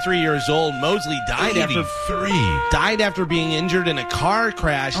was 83 years old. Mosley died after being injured in a car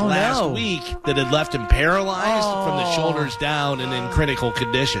crash last week that had left him paralyzed from the shoulders down and in critical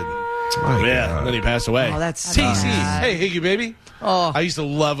condition. And then he passed away. Oh, that's TC. sad. Hey, Higgy baby. Oh, I used to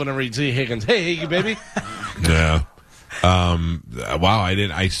love whenever he'd see Higgins. Hey, Higgy baby. Yeah. Wow,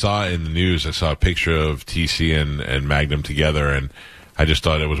 I saw in the news, I saw a picture of TC and Magnum together, and I just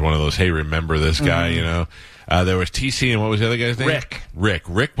thought it was one of those, hey, remember this guy, you know? There was TC, and what was the other guy's name?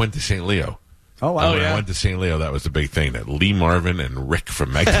 Rick went to St. Leo. Oh, wow. When I went to St. Leo, that was the big thing, that Lee Marvin and Rick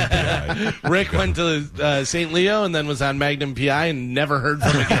from Magnum P.I. Rick went to St. Leo and then was on Magnum P.I. and never heard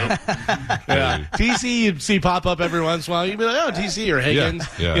from again. TC, you'd see pop up every once in a while. You'd be like, oh, TC or Higgins.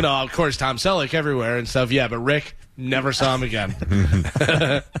 Yeah. You know, of course, Tom Selleck everywhere and stuff. Yeah, but Rick, never saw him again.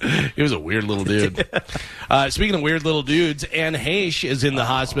 He was a weird little dude. Speaking of weird little dudes, Anne Heche is in the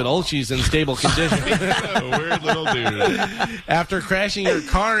hospital. She's in stable condition. A weird little dude. After crashing her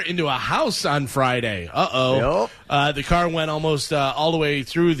car into a house on Friday. The car went almost all the way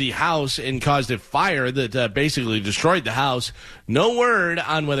through the house and caused a fire that basically destroyed the house. No word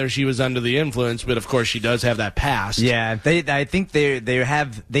on whether she was under the influence, but of course she does have that past. Yeah, I think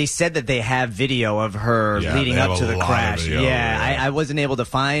they said that they have video of her leading up to the crash. I wasn't able to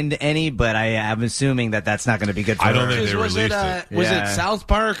find any, but I'm assuming that that's not going to be good for her. I don't think they released it. Was it South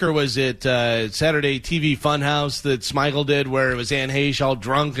Park or was it Saturday TV Funhouse that Smigel did where it was Anne Heche all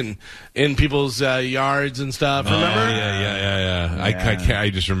drunk and in people's yards and stuff? Remember? Yeah. I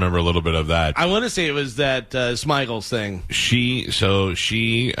just remember a little bit of that. I want to say it was that Smigel's thing. She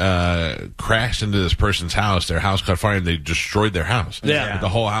crashed into this person's house. Their house caught fire and they destroyed their house. Yeah. The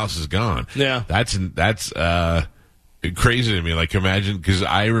whole house is gone. Yeah. That's crazy to me. Like, imagine, because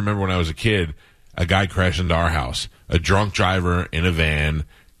I remember when I was a kid, a guy crashed into our house. A drunk driver in a van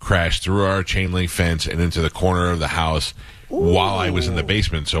crashed through our chain link fence and into the corner of the house while I was in the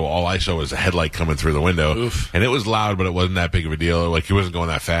basement. So all I saw was a headlight coming through the window. Oof. And it was loud, but it wasn't that big of a deal. Like, he wasn't going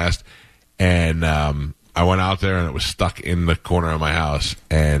that fast. And I went out there and it was stuck in the corner of my house.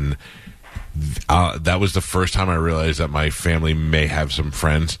 And that was the first time I realized that my family may have some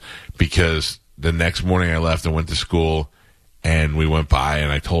friends, because the next morning I left and went to school, and we went by,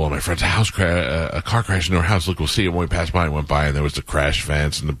 and I told my friends, a car crashed into our house. Look, we'll see it when we pass by. And went by, and there was the crash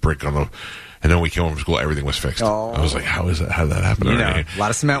fence and the brick on the. And then we came home from school, everything was fixed. I was like, how did that happen? A lot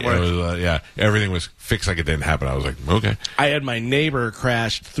of cement work. It was, everything was fixed like it didn't happen. I was like, okay. I had my neighbor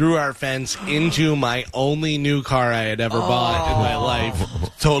crash through our fence into my only new car I had ever bought in my life.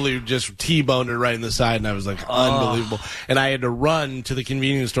 Totally just T-boned her right in the side, and I was like, unbelievable. And I had to run to the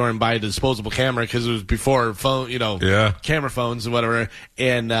convenience store and buy a disposable camera because it was before phone, camera phones and whatever.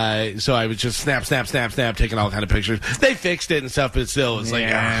 And so I was just snap, taking all kind of pictures. They fixed it and stuff, but still, it was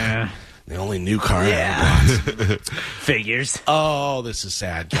like, the only new car I ever bought. Figures. Oh, this is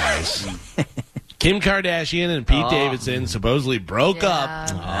sad, guys. Kim Kardashian and Pete Davidson supposedly broke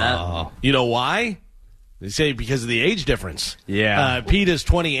up. You know why? They say because of the age difference. Yeah. Pete is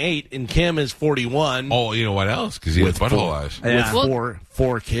 28 and Kim is 41. Oh, you know what else? Because he has butthole eyes. With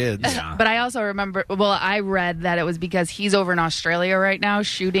four kids. But I also remember, I read that it was because he's over in Australia right now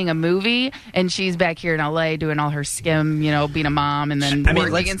shooting a movie, and she's back here in LA doing all her skim, being a mom and then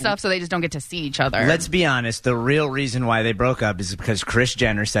working and stuff, so they just don't get to see each other. Let's be honest. The real reason why they broke up is because Kris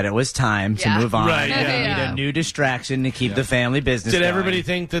Jenner said it was time to move on. Right, They need a new distraction to keep the family business going. Everybody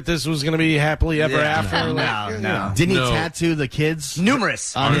think that this was going to be happily ever after? No. Didn't he tattoo the kids?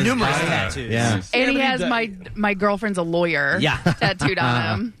 Numerous tattoos. Yeah. And he has my girlfriend's a lawyer tattooed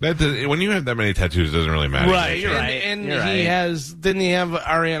on him. When you have that many tattoos, it doesn't really matter. Right, you're right. And he has, didn't he have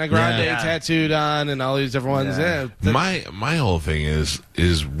Ariana Grande tattooed on and all these different ones? Yeah. My whole thing is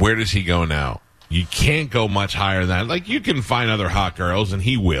where does he go now? You can't go much higher than that. Like, you can find other hot girls, and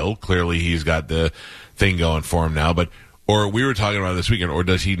he will. Clearly, he's got the thing going for him now. Or we were talking about this weekend, or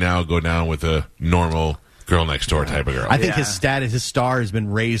does he now go down with a normal girl next door type of girl? I think his star has been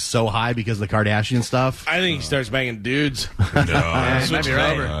raised so high because of the Kardashian stuff. I think he starts banging dudes. No, might be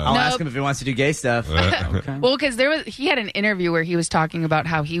right. I'll ask him if he wants to do gay stuff. Okay. Well, because he had an interview where he was talking about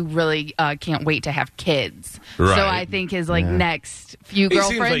how he really can't wait to have kids. Right. So I think his next few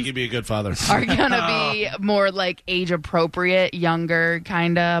girlfriends seems like he'd be a good father. Are gonna be more like age appropriate, younger,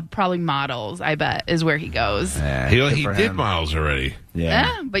 kind of probably models. I bet is where he goes. He did models already.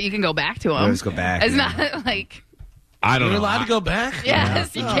 Yeah, but you can go back to him. Always go back. It's not like. I don't know. You're allowed to go back?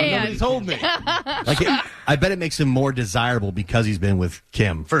 Yes, you can. Nobody told me. I bet it makes him more desirable because he's been with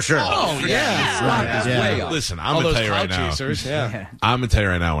Kim. For sure. Oh, Yeah. Listen, I'm All going to those tell you right clout now. chasers, I'm going to tell you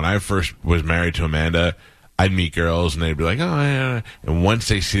right now, when I first was married to Amanda, I'd meet girls and they'd be like, oh, yeah. And once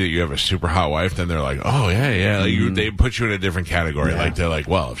they see that you have a super hot wife, then they're like, oh, yeah. Like they put you in a different category. Like, they're like,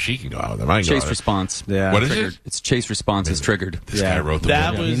 well, if she can go out with them, I can go out Chase with response. Yeah. What is Triggered. it? It's chase response is triggered. This guy wrote the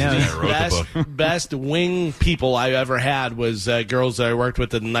that book. was the best wing people I ever had was girls that I worked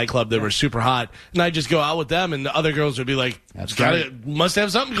with in the nightclub that were super hot. And I'd just go out with them, and the other girls would be like, must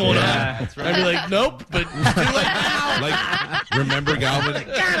have something going on. That's right. I'd be like, nope, but too late now. Like, remember, Galvin?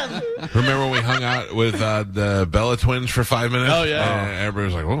 Remember when we hung out with the Bella Twins for 5 minutes? Oh, yeah. Everybody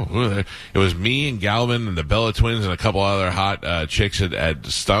was like, whoa, who are they? It was me and Galvin and the Bella Twins and a couple other hot chicks at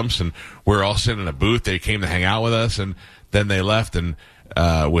Stumps, and we were all sitting in a booth. They came to hang out with us, and then they left and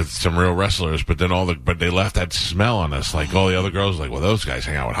with some real wrestlers, but then they left that smell on us. Like, all the other girls were like, well, those guys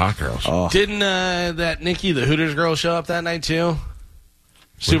hang out with hot girls. Oh. Didn't that Nikki, the Hooters girl, show up that night, too?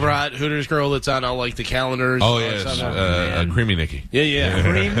 Super hot Hooters girl that's on all like the calendars. Oh, yes. Creamy Nikki. Yeah.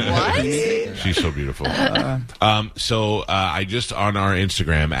 Creamy what? She's so beautiful. So I just, on our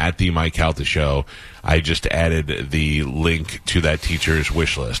Instagram, at the Mike Calta Show, I just added the link to that teacher's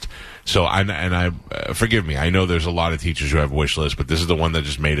wish list. So, I forgive me, I know there's a lot of teachers who have wish lists, but this is the one that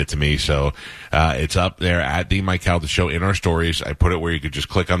just made it to me. So, it's up there at the Mike Calta Show in our stories. I put it where you could just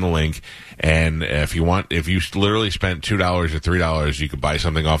click on the link. And if you literally spent $2 or $3, you could buy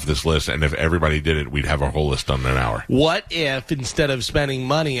something off this list. And if everybody did it, we'd have our whole list done in an hour. What if instead of spending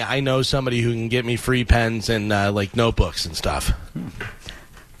money, I know somebody who can get me free pens and like notebooks and stuff?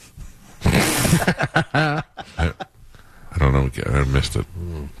 I don't know. I missed it.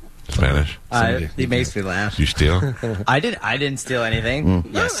 Spanish. He makes me laugh. You steal? I didn't steal anything.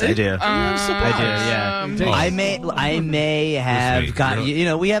 Yes, I do. I do. Yeah. I may have got. We need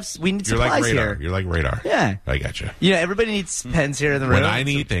You're like supplies radar. here. You're like radar. Yeah, I got you. Everybody needs pens here in the room. When I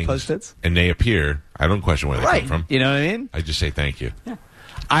need things Post-its. and they appear, I don't question where they come from. You know what I mean? I just say thank you. Yeah.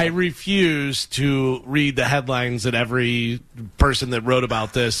 I refuse to read the headlines that every person that wrote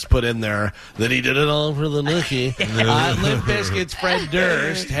about this put in there, that he did it all for the nookie. Limp Bizkit's Fred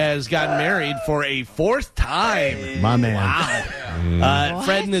Durst has gotten married for a fourth time. My man. Wow.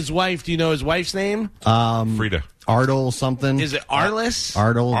 Fred and his wife, do you know his wife's name? Frida. Ardle something. Is it Arliss?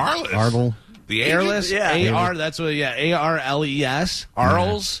 Ardle. The Arliss? A-R, that's what, A-R-L-E-S.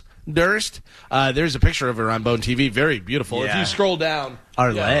 Arles Durst. There's a picture of her on Bone TV. Very beautiful. If you scroll down.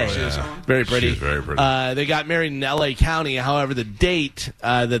 She's very pretty. She's very pretty. They got married in L.A. County. However, the date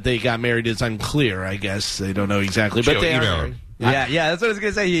that they got married is unclear. I guess they don't know exactly, but they are married. Yeah, that's what I was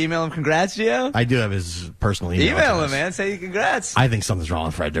going to say. You email him congrats, Gio? I do have his personal email. Email him, man. Say congrats. I think something's wrong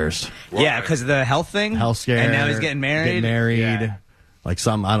with Fred Durst. Yeah, because of the health thing? Health scare. And now he's getting married? Yeah. Like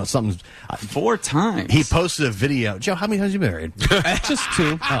something. 4 times. He posted a video. Joe, how many times have you married? Just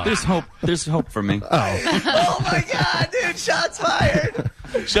 2. Oh. There's hope. There's hope for me. Oh my God, dude! Shots fired.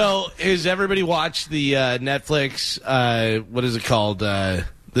 So, has everybody watched the Netflix? What is it called? The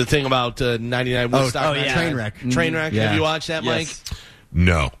thing about 99 Woodstock. Trainwreck. Trainwreck. Yeah. Have you watched that, Mike?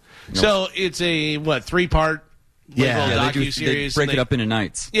 No. So it's a 3-part. They break it up into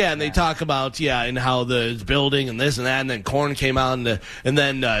nights. Yeah, and they talk about and how the building and this and that, and then Korn came out, and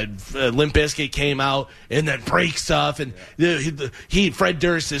then Limp Bizkit came out, and then break stuff, and Fred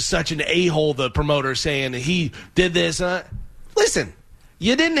Durst is such an a-hole. The promoter saying he did this. Listen,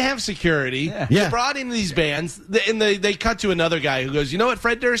 you didn't have security. Yeah. You brought in these bands, and they cut to another guy who goes, "You know what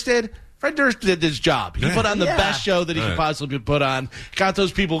Fred Durst did? Fred Durst did his job. He put on the best show that he could possibly put on. Got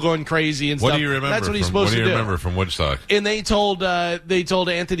those people going crazy and stuff. What do you remember? That's what he's supposed to do. What do you remember from Woodstock? And they told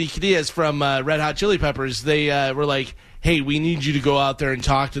Anthony Kiedis from Red Hot Chili Peppers, they were like, hey, we need you to go out there and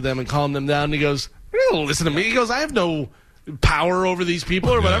talk to them and calm them down. And he goes, listen to me. He goes, I have no power over these people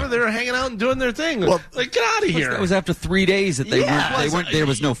or whatever. They were hanging out and doing their thing. Well, like, get out of here. That was after 3 days that they weren't. There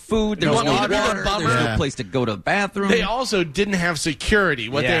was no food. There was no water. There was no place to go to the bathroom. They also didn't have security.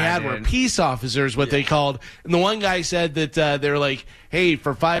 What they had were peace officers, what they called. And the one guy said that they were like, hey,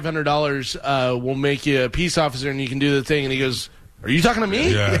 for $500, we'll make you a peace officer and you can do the thing. And he goes, are you talking to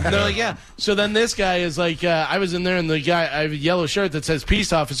me? Yeah. And they're like, yeah. So then this guy is like, I was in there, and the guy, I have a yellow shirt that says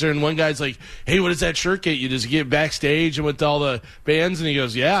peace officer, and one guy's like, hey, what does that shirt get you? Does it get backstage and with all the bands? And he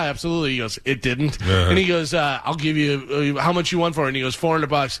goes, yeah, absolutely. He goes, it didn't. And he goes, I'll give you, how much you want for it? And he goes,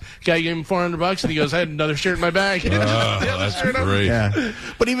 $400. Guy gave him $400, and he goes, I had another shirt in my bag. That's great. Yeah.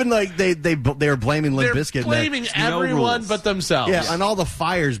 But even like they were blaming Limp Bizkit. They're blaming everyone but themselves. Yeah, and all the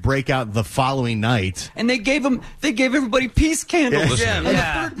fires break out the following night. And they gave everybody peace candles. Listen, on the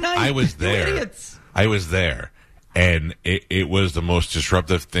third night. I was there. Idiots. I was there, and it was the most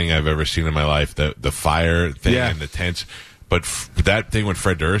disruptive thing I've ever seen in my life. The fire thing and the tents. But that thing with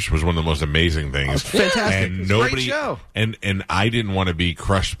Fred Durst was one of the most amazing things. Fantastic. And nobody, great show. And I didn't want to be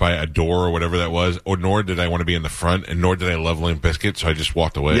crushed by a door or whatever that was, or nor did I want to be in the front, and nor did I love Limp Bizkit, so I just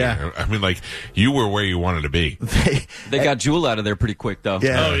walked away. Yeah. I mean, like, you were where you wanted to be. They got Jewel out of there pretty quick, though.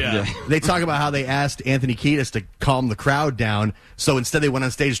 Yeah. Oh, yeah. They talk about how they asked Anthony Kiedis to calm the crowd down, so instead they went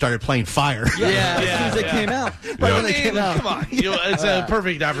on stage and started playing Fire. As soon as they came out. Right when they came out. Come on. It's a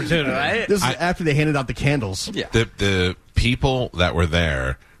perfect opportunity, right? This is after they handed out the candles. Yeah. The people that were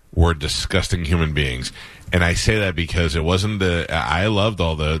there were disgusting human beings, and I say that because it wasn't I loved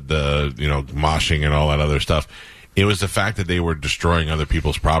all the moshing and all that other stuff. It was the fact that they were destroying other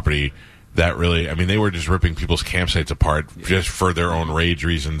people's property that really, I mean, they were just ripping people's campsites apart just for their own rage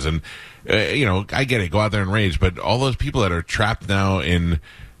reasons. And I get it, go out there and rage, but all those people that are trapped now in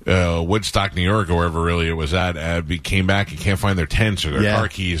Woodstock, New York, or wherever really it was at, came back and can't find their tents or their car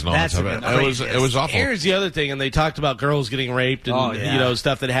keys and all that stuff. It was awful. Here's the other thing, and they talked about girls getting raped and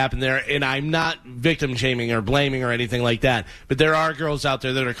stuff that happened there. And I'm not victim shaming or blaming or anything like that, but there are girls out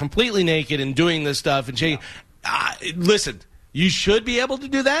there that are completely naked and doing this stuff and shaming. Listen. You should be able to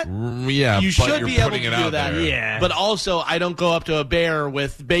do that. Yeah, you should be able to do that. There. Yeah, but also I don't go up to a bear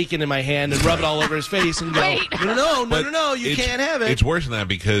with bacon in my hand and rub it all over his face and go, no, you can't have it. It's worse than that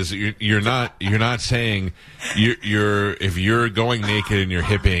because you're not saying if you're going naked and you're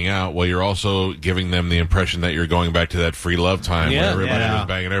hippieing out, well, you're also giving them the impression that you're going back to that free love time where everybody was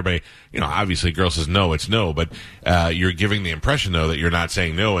banging everybody. Obviously, girl says no, it's no, but you're giving the impression though that you're not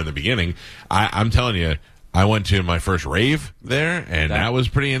saying no in the beginning. I'm telling you. I went to my first rave there, and that was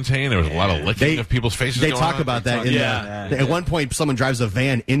pretty insane. There was a lot of licking of people's faces. They talk about that. At one point, someone drives a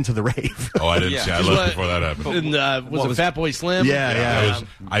van into the rave. Oh, I didn't see. I left before that happened. And, was it Fatboy Slim? Yeah.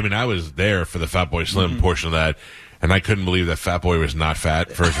 I was there for the Fatboy Slim portion of that, and I couldn't believe that Fatboy was not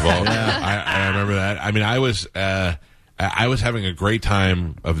fat. First of all, I remember that. I mean, I was having a great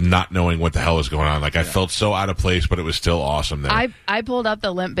time of not knowing what the hell was going on. Like, I felt so out of place, but it was still awesome there. I pulled up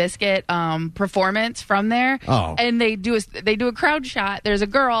the Limp Bizkit performance from there, and they do a crowd shot. There's a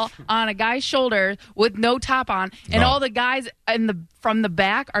girl on a guy's shoulder with no top on, and all the guys from the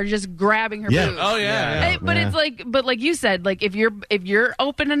back are just grabbing her boobs. Oh yeah. But it's like you said, like if you're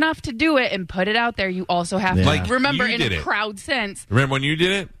open enough to do it and put it out there, you also have to remember in a crowd sense. Remember when you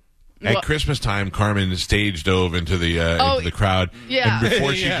did it? At Christmas time, Carmen stage dove into the crowd. Yeah. And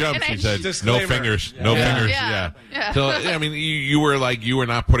before she jumped, she said, "No fingers, no fingers." Yeah. So I mean, you were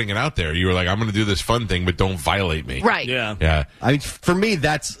not putting it out there. You were like, "I'm going to do this fun thing, but don't violate me." Right. Yeah. I mean, for me,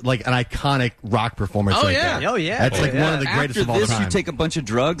 that's like an iconic rock performance. Oh right yeah. there. Oh yeah. That's like one of the greatest After of all this, time. you take a bunch of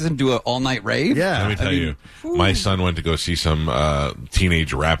drugs and do an all-night rave. Yeah. Let me tell you, my son went to go see some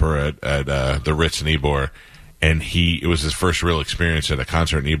teenage rapper at the Ritz in Ybor. And it was his first real experience at a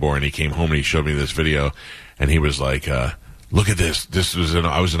concert in Ybor, and he came home and he showed me this video, and he was like, look at this.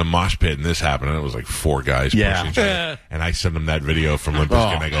 I was in a mosh pit, and this happened, and it was like 4 guys pushing each other. And I sent him that video from Limp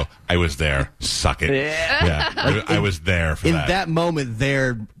Bizkit, and I go, I was there. Suck it. Yeah. I was there for that. In that moment,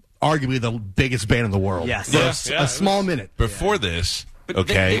 they're arguably the biggest band in the world. Yes. A small minute. Before this...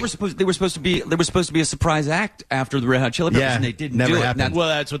 Okay. They were supposed to be a surprise act after the Red Hot Chili Peppers, and they didn't never do it. happened. Well,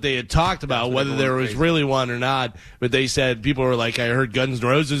 that's what they had talked about, whether there was really one or not. But they said people were like, I heard Guns N'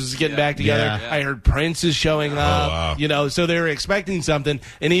 Roses is getting back together. Yeah. I heard Prince is showing up. wow. So they were expecting something.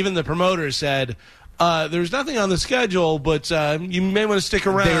 And even the promoter said, There's nothing on the schedule, but you may want to stick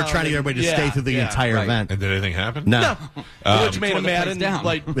around. They were trying to get everybody to stay through the entire event. And did anything happen? No. Which made them mad and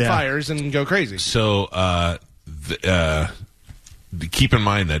light fires and go crazy. So, keep in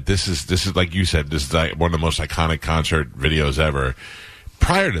mind that this is like you said, this is like one of the most iconic concert videos ever.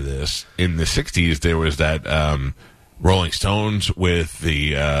 Prior to this, in the 60s, there was that Rolling Stones with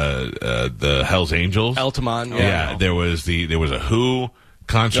the Hells Angels. Altamont. Yeah, there was a Who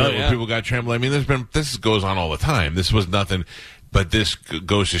concert where people got trampled. I mean, this goes on all the time. This was nothing, but this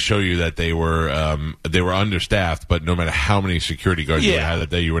goes to show you that they were understaffed. But no matter how many security guards you had that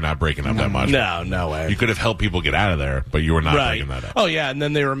day, you were not breaking up that much. No way. You could have helped people get out of there, but you were not breaking that up. Oh yeah, and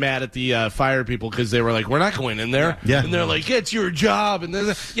then they were mad at the fire people because they were like, "We're not going in there." Yeah. And they're like, "It's your job." And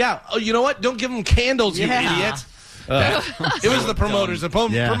then oh, you know what? Don't give them candles, you idiot. It was the promoters. The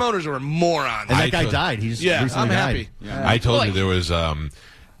promoters were morons. And that guy died. He's recently I'm died. happy. Yeah. I told you there was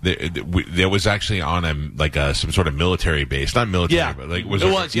there was actually on some sort of military base, not military, but like it was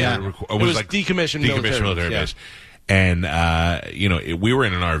like decommissioned military base, and we were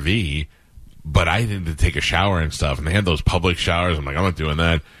in an RV, but I had to take a shower and stuff, and they had those public showers. I'm like, I'm not doing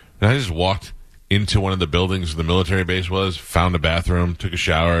that, and I just walked into one of the buildings the military base was, found a bathroom, took a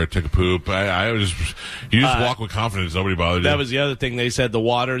shower, took a poop. You just walk with confidence. Nobody bothered you. That was the other thing. They said the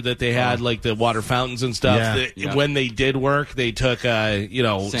water that they had, like the water fountains and stuff, when they did work, they took,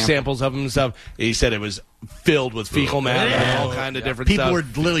 samples of them and stuff. He said it was filled with fecal matter and all kind of different People stuff. were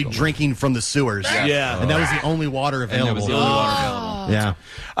literally drinking from the sewers. Yeah. And that was the only water available. Yeah.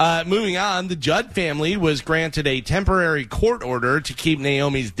 Moving on, the Judd family was granted a temporary court order to keep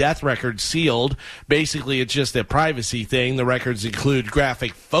Naomi's death record sealed. Basically, it's just a privacy thing. The records include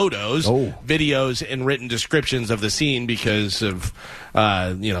graphic photos, videos, and written descriptions of the scene because of,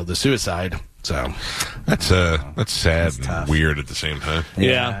 the suicide. So that's sad and weird at the same time.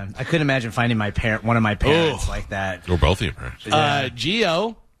 Yeah. I couldn't imagine finding one of my parents like that. Or both of your parents.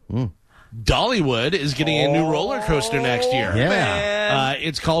 Gio. Dollywood is getting a new roller coaster next year. Yeah.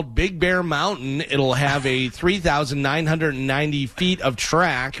 It's called Big Bear Mountain. It'll have a 3,990 feet of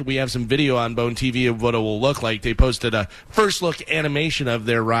track. We have some video on Bone TV of what it will look like. They posted a first look animation of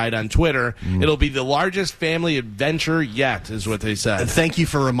their ride on Twitter. It'll be the largest family adventure yet, is what they said. Thank you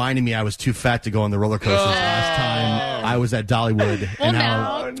for reminding me I was too fat to go on the roller coasters last time I was at Dollywood.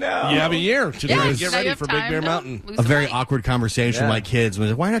 You have a year to get ready for Big Bear Mountain. A very awkward conversation with my kids.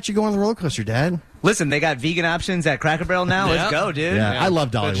 Why not you go on the roller coaster, Dad? Listen, they got vegan options at Cracker Barrel now. Let's go, dude. Yeah, I love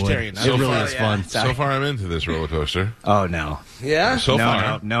Dollywood. It really is fun. So far, I'm into this roller coaster. Oh, no. Yeah? So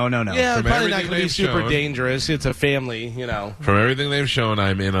far. No. Yeah, From probably not everything going to be they've super shown. dangerous. It's a family, From everything they've shown,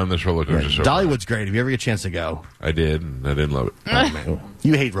 I'm in on this roller coaster. So far. Dollywood's great. If you ever get a chance to go. I did, and I didn't love it. Oh, man.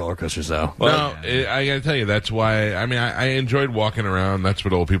 You hate roller coasters, though. Well, I got to tell you, that's why. I mean, I enjoyed walking around. That's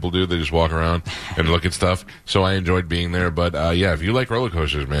what old people do. They just walk around and look at stuff. So I enjoyed being there. But if you like roller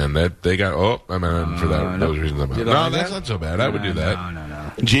coasters, man, that they got. I'm in for that. Those reasons. That's not so bad. I would do that.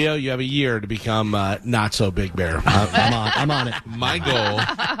 No. Gio, you have a year to become not so Big Bear. I'm on it.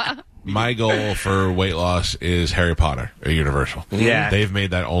 My goal for weight loss is Harry Potter at Universal. Yeah. They've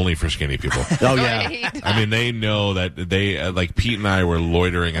made that only for skinny people. Oh, yeah. I mean, they know that they, like Pete and I were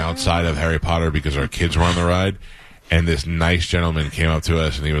loitering outside of Harry Potter because our kids were on the ride, and this nice gentleman came up to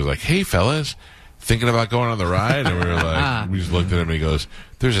us and he was like, "Hey, fellas, thinking about going on the ride?" And we were like, we just looked at him and he goes,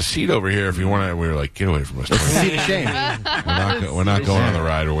 "There's a seat over here if you want it." And we were like, "Get away from us. Seat of shame. We're not going on the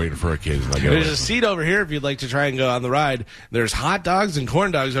ride. We're waiting for our kids." There's a seat over here if you'd like to try and go on the ride. There's hot dogs and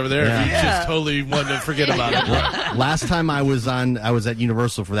corn dogs over there if you just totally want to forget about it. Last time I was at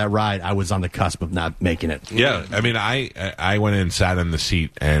Universal for that ride, I was on the cusp of not making it. Yeah, I mean, I went in and sat in the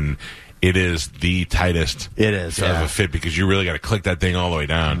seat, and it is the tightest of a fit because you really got to click that thing all the way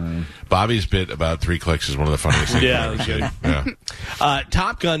down. Bobby's bit about 3 clicks is one of the funniest things I've ever seen. Yeah.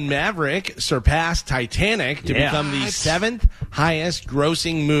 Top Gun Maverick surpassed Titanic to become the 7th highest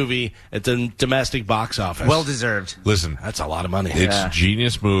grossing movie at the domestic box office. Well deserved. Listen, that's a lot of money. It's a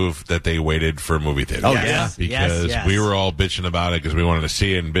genius move that they waited for movie theaters. Oh, yeah. Because we were all bitching about it because we wanted to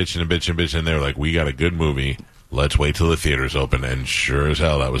see it and bitching. And they were like, "We got a good movie. Let's wait till the theaters open," and sure as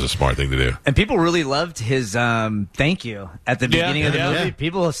hell, that was a smart thing to do. And people really loved his thank you at the beginning of the movie. Yeah.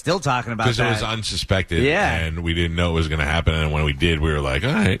 People are still talking about that. Because it was unsuspected, and we didn't know it was going to happen, and when we did, we were like,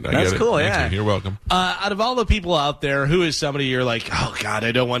 all right, I That's get cool, it. yeah. You're welcome. Out of all the people out there, who is somebody you're like, "Oh, God,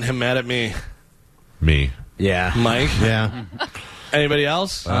 I don't want him mad at me"? Me. Yeah. Mike? Yeah. Anybody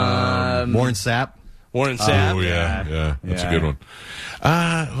else? Warren Sapp. Warren Sapp? Oh, yeah. That's a good one.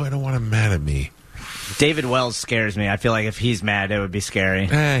 I don't want him mad at me. David Wells scares me. I feel like if he's mad, it would be scary.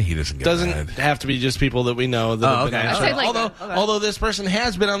 He doesn't get mad. Have to be just people that we know that have been on the show. Although this person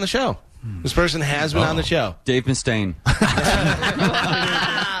has been on the show. This person has been on the show. Dave Mustaine.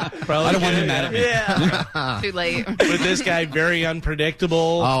 I don't want him mad at me. Yeah. Too late. But this guy, very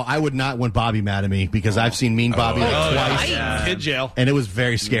unpredictable. Oh, I would not want Bobby mad at me because I've seen Mean Bobby twice. Kid jail. And it was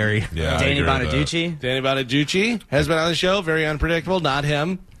very scary. Yeah, Danny Bonaducci. Danny Bonaducci has been on the show. Very unpredictable. Not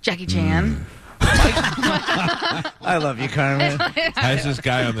him. Jackie Chan. I love you, Carmen. Has this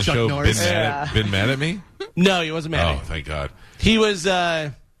guy on the Chuck show Norris. been mad at me? No, he wasn't mad at Oh, you. thank God. He was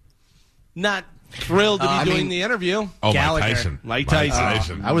not thrilled to be doing the interview. Oh, Gallagher. Mike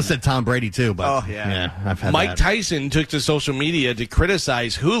Tyson. I would have said Tom Brady, too. But I've had Mike that. Tyson took to social media to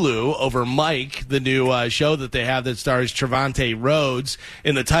criticize Hulu over Mike, the new show that they have that stars Trevante Rhodes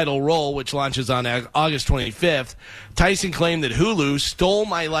in the title role, which launches on August 25th. Tyson claimed that Hulu stole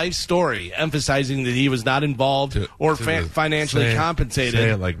my life story, emphasizing that he was not involved or financially compensated. Say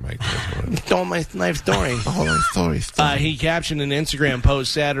it like Mike Tyson. Stole my life story. He captioned an Instagram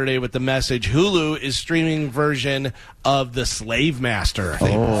post Saturday with the message, Hulu is streaming version of The Slave Master.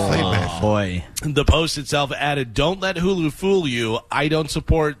 Boy. The post itself added, don't let Hulu fool you. I don't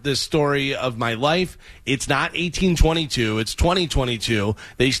support this story of my life. It's not 1822. It's 2022.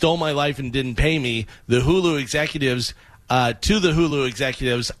 They stole my life and didn't pay me. The Hulu executives, to the Hulu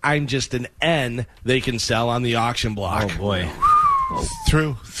executives, I'm just an N they can sell on the auction block. Oh, boy.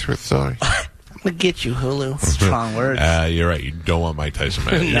 Through, sorry. I'm going to get you, Hulu. Strong words. You're right. You don't want Mike Tyson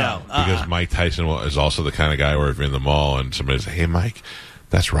mad at you. No. Because Mike Tyson is also the kind of guy where if you're in the mall and somebody says, hey, Mike,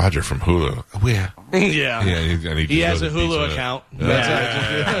 that's Roger from Hulu. Oh, yeah. Yeah. He has a Hulu account.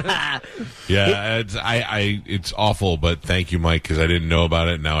 It's awful, but thank you, Mike, because I didn't know about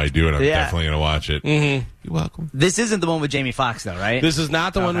it. Now I do, and I'm definitely going to watch it. Mm-hmm. You're welcome. This isn't the one with Jamie Foxx, though, right? This is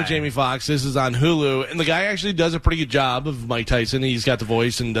not the one with Jamie Foxx. This is on Hulu. And the guy actually does a pretty good job of Mike Tyson. He's got the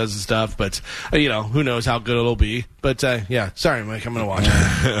voice and does the stuff, but, who knows how good it'll be. But, sorry, Mike, I'm going to watch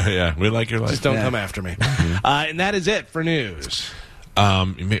it. Yeah, we like your life. Just don't come after me. And that is it for news.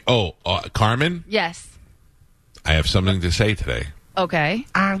 Carmen? Yes. I have something to say today Okay.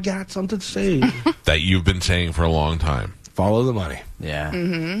 I've got something to say. that you've been saying for a long time. Follow the money. Yeah.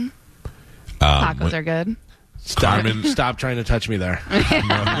 Mm-hmm. Tacos are good. Stop trying to touch me there. I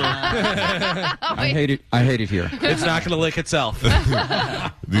hate it here. It's not going to lick itself.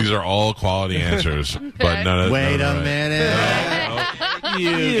 These are all quality answers, but none of Wait none a of minute.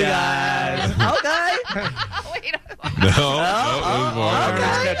 You guys. Okay. Wait.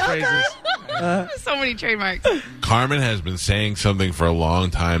 So many trademarks. Carmen has been saying something for a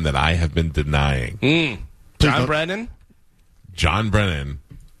long time that I have been denying. John Brennan? John Brennan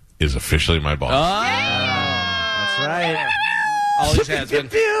is officially my boss. That's right. Always has been.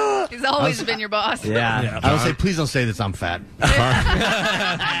 He's always been your boss. Yeah. I would say, please don't say this. I'm fat.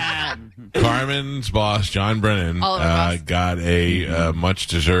 Carmen's boss, John Brennan, All of our boss. got a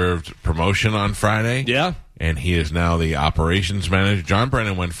much-deserved promotion on Friday. Yeah. And he is now the operations manager. John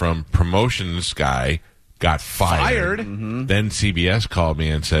Brennan went from promotions guy, got fired. Mm-hmm. Then CBS called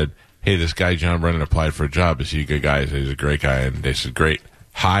me and said, hey, this guy John Brennan applied for a job. Is he a good guy? He's a great guy. And they said, great.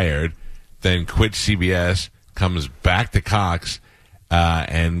 Hired. Then quit CBS, comes back to Cox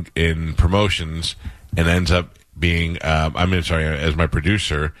and in promotions and ends up being, as my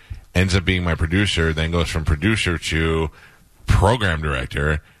producer, ends up being my producer, then goes from producer to program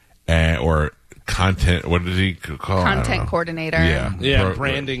director or content, what did he call it? Content coordinator. Yeah,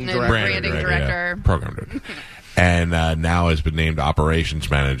 branding director. Branding director. Yeah, program director. And now has been named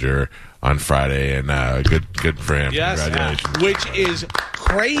operations manager on Friday, and good for him. Yes, Congratulations. which is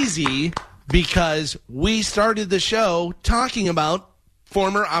crazy because we started the show talking about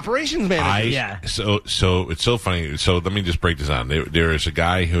former operations managers. So it's so funny. So let me just break this down. There is a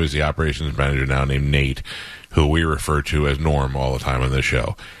guy who is the operations manager now named Nate, who we refer to as Norm all the time on the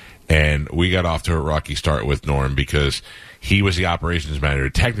show. And we got off to a rocky start with Norm because he was the operations manager.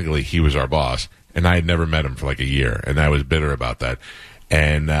 Technically, he was our boss, and I had never met him for like a year, and I was bitter about that.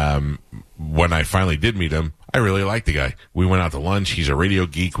 And when I finally did meet him, I really liked the guy. We went out to lunch. He's a radio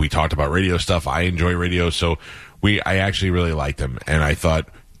geek. We talked about radio stuff. I enjoy radio, so I actually really liked him. And I thought,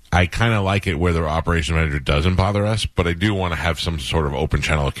 I kind of like it where the operations manager doesn't bother us, but I do want to have some sort of open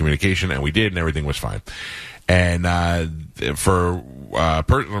channel of communication, and we did, and everything was fine. And for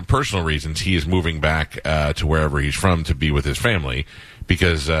personal reasons, he is moving back to wherever he's from to be with his family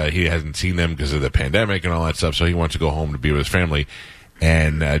because he hasn't seen them because of the pandemic and all that stuff, so he wants to go home to be with his family.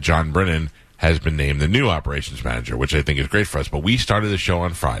 And John Brennan has been named the new operations manager, which I think is great for us. But we started the show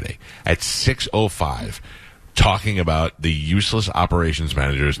on Friday at 6:05 talking about the useless operations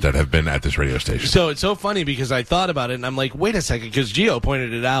managers that have been at this radio station. So it's so funny because I thought about it, and I'm like, wait a second, because Gio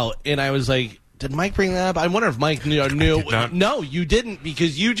pointed it out, and I was like, Did Mike bring that up? I wonder if Mike knew. No, you didn't,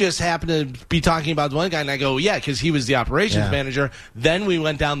 because you just happened to be talking about one guy, and I go, yeah, because he was the operations manager. Then we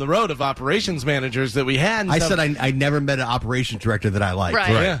went down the road of operations managers that we had. I said I never met an operations director that I liked.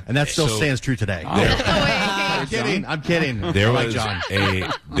 Right. Yeah. And that still stands true today. I'm kidding.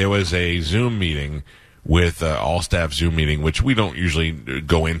 There was a Zoom meeting with all staff Zoom meeting, which we don't usually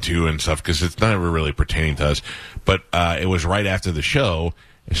go into and stuff because it's never really pertaining to us. But it was right after the show,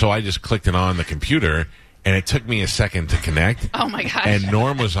 so I just clicked it on the computer, and it took me a second to connect. Oh my gosh! And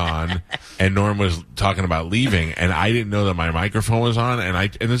Norm was on, and Norm was talking about leaving, and I didn't know that my microphone was on, and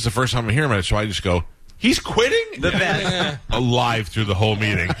this is the first time I'm hearing about it, so I just go, "He's quitting?" The best. Live through the whole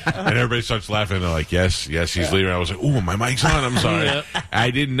meeting. And everybody starts laughing. They're like, yes, he's leaving. I was like, ooh, my mic's on. I'm sorry.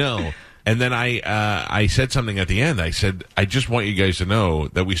 I didn't know. And then I said something at the end. I said, I just want you guys to know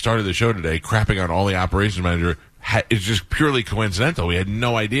that we started the show today crapping on all the operations manager. It's just purely coincidental. We had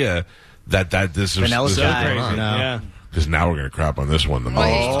no idea that this was Vanilla going Sky. on. Yeah. Because now we're going to crap on this one the most.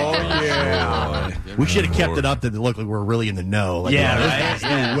 Yeah. We should have kept it up to look like we're really in the know. Like, right?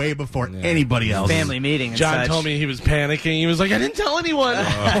 Yeah. Way before anybody else. Family meeting. And John such. told me he was panicking. He was like, I didn't tell anyone.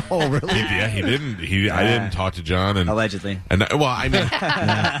 Oh, really? Yeah, he didn't. I didn't talk to John. And Allegedly. And well, I mean,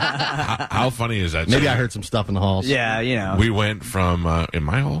 how funny is that? Maybe I heard some stuff in the halls. Yeah, you know. We went from in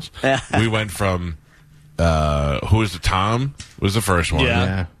my halls. We went from who was the Tom was the first one.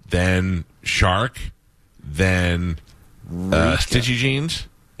 Yeah. Then Shark. Then Stitchy Jeans.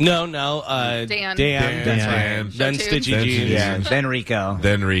 No. Dan. That's right. Then Stitchy Jeans. Yeah. Then Rico.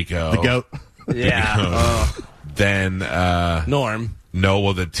 Then Rico. The goat. Yeah. Then Norm. No,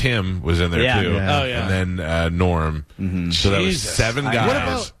 well, the Tim was in there too. Yeah. Oh, yeah. And then Norm. So that was Jesus. 7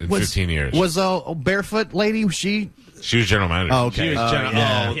 guys in 15 years. Was barefoot lady? She was general manager. Oh, okay. She was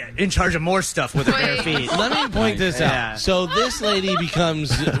Yeah, in charge of more stuff with her bare feet. Let me point this out. Yeah. So this lady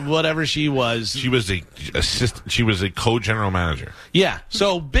becomes whatever she was. She was a She was a co-general manager. Yeah.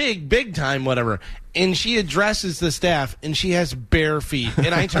 So big time, whatever. And she addresses the staff, and she has bare feet.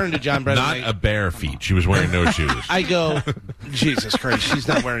 And I turn to John Brennan. Not a bare feet. She was wearing no shoes. I go, Jesus Christ, she's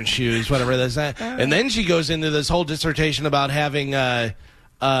not wearing shoes, whatever that's that. And then she goes into this whole dissertation about having what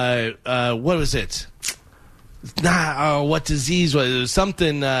was it? What disease was it? It was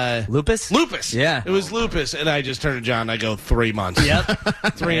something Lupus? Lupus. Yeah. It was lupus. And I just turned to John and I go, 3 months. Yep.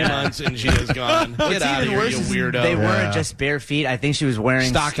 3 months and she is gone. Get out of here, you weirdo. They weren't just bare feet. I think she was wearing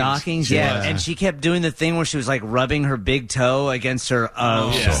stockings. She Yeah. was. And she kept doing the thing where she was like rubbing her big toe against her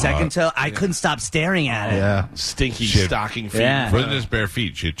second toe. I couldn't stop staring at it. Yeah. Stinky Shit. stocking feet. Yeah. Wasn't just bare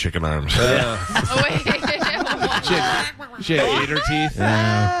feet. She had chicken arms. Oh, wait. She had gator teeth.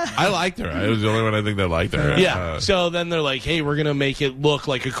 I liked her. I was the only one I think that liked her. Yeah. So then they're like, hey, we're going to make it look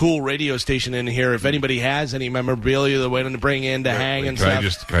like a cool radio station in here. If anybody has any memorabilia they're waiting to bring in to hang and Can I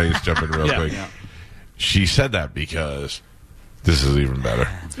stuff. just jump in real quick? Yeah. She said that because this is even better.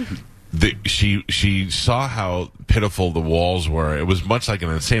 She saw how pitiful the walls were. It was much like an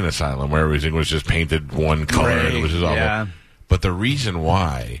insane asylum where everything was just painted one color. And it was just awful. Yeah. But the reason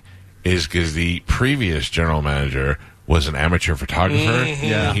why is because the previous general manager was an amateur photographer.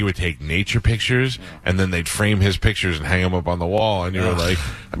 Yeah. And he would take nature pictures, and then they'd frame his pictures and hang them up on the wall. And you were like,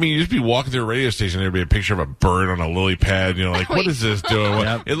 I mean, you'd just be walking through a radio station, there'd be a picture of a bird on a lily pad. And you're like, what is this doing?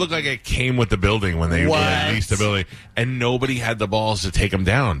 Yep. It looked like it came with the building when they leased the building. And nobody had the balls to take them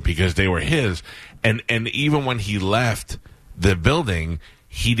down because they were his. And even when he left the building,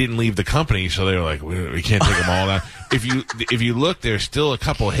 he didn't leave the company, so they were like, we can't take them all down. If you look, there's still a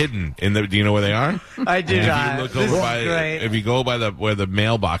couple hidden in the. Do you know where they are? I do. If you look over by, if you go by where the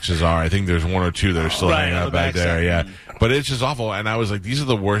mailboxes are, I think there's 1 or 2 that are still hanging out back there. Yeah, but it's just awful. And I was like, these are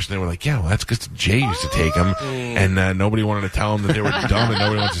the worst. And they were like, yeah, well, that's because Jay used to take them, and nobody wanted to tell him that they were dumb, and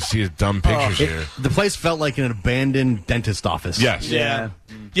nobody wants to see his dumb pictures here. The place felt like an abandoned dentist office. Yes. Yeah.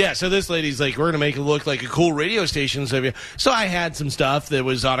 Yeah, so this lady's like, we're going to make it look like a cool radio station. So I had some stuff that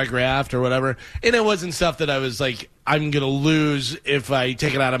was autographed or whatever, and it wasn't stuff that I was like, I'm going to lose if I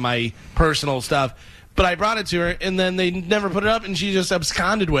take it out of my personal stuff. But I brought it to her, and then they never put it up, and she just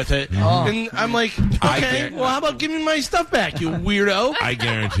absconded with it. And I'm like, okay, well, how about giving me my stuff back, you weirdo? I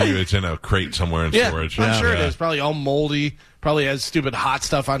guarantee you it's in a crate somewhere in storage. I'm sure it is. Probably all moldy. Probably has stupid hot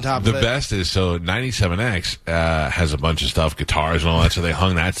stuff on top of it. The best is, so 97X has a bunch of stuff, guitars and all that, so they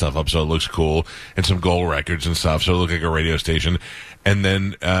hung that stuff up so it looks cool, and some gold records and stuff, so it looked like a radio station. And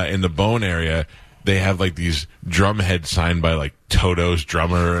then in the Bone area, they have like these drum heads signed by like Toto's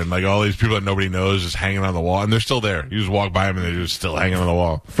drummer and like all these people that nobody knows just hanging on the wall, and they're still there. You just walk by them and they're just still hanging on the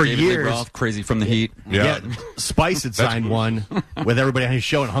wall. For David years, Lee Roth, Crazy from the Heat. Yeah. Spice had signed one with everybody on his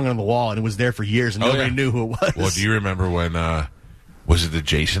show and hung it on the wall, and it was there for years, and nobody knew who it was. Well, do you remember when was it the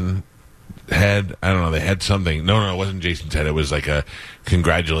Jason had, I don't know, they had something. No, it wasn't Jason's head. It was like a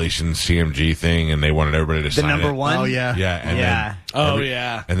congratulations CMG thing, and they wanted everybody to sign The number it. one? Oh, yeah. Yeah.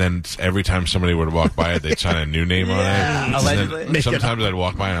 Yeah. And then every time somebody would walk by it, they'd sign a new name on it. And Allegedly. then sometimes I'd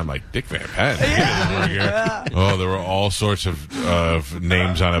walk by and I'm like, Dick Van Patten. He doesn't work here. Oh, there were all sorts of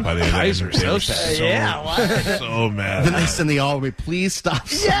names on it by the end. Guys are so sad. So mad. Then they send the all please stop.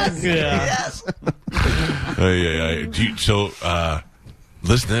 Yes. Yes. So,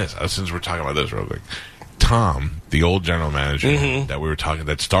 listen to this. Since we're talking about this real quick. Tom, the old general manager that we were talking,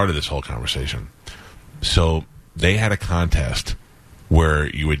 that started this whole conversation. So they had a contest where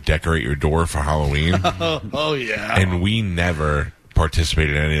you would decorate your door for Halloween. Oh, yeah. And we never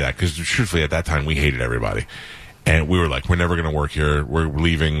participated in any of that because, truthfully, at that time, we hated everybody. And we were like, we're never going to work here. We're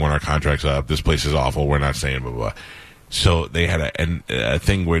leaving when our contract's up. This place is awful. We're not staying, blah, blah, blah. So they had a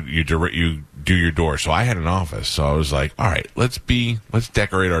thing where you do your door. So I had an office. So I was like, all right, let's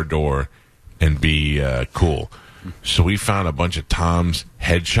decorate our door and be cool. So we found a bunch of Tom's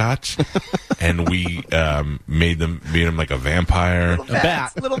headshots, and we made him like a vampire. Little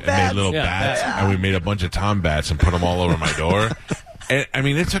bats. Made little bats. And we made a bunch of Tom bats and put them all over my door. And, I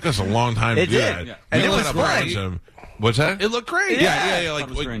mean, it took us a long time to do that. Yeah. And it was fun. What's that? It looked great. Yeah. Like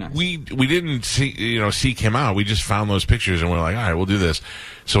nice. we didn't seek him out. We just found those pictures and we're like, all right, we'll do this.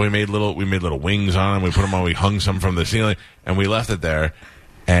 So we made little wings on them. We put them on. We hung some from the ceiling, and we left it there.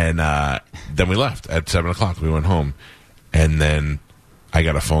 And then we left at 7:00. We went home, and then I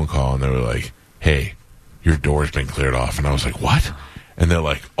got a phone call, and they were like, "Hey, your door's been cleared off." And I was like, "What?" And they're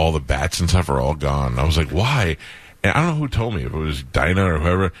like, "All the bats and stuff are all gone." And I was like, "Why?" And I don't know who told me, if it was Dinah or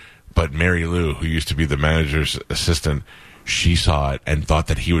whoever, but Mary Lou, who used to be the manager's assistant, she saw it and thought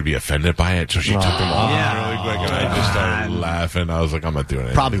that he would be offended by it, so she took them all really quick, and I just started laughing. I was like, I'm not doing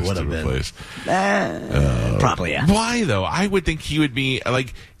it. Probably would have been. Place. Probably, yeah. Why, though? I would think he would be,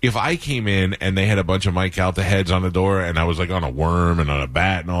 like, if I came in and they had a bunch of Mike Calta heads on the door, and I was, like, on a worm and on a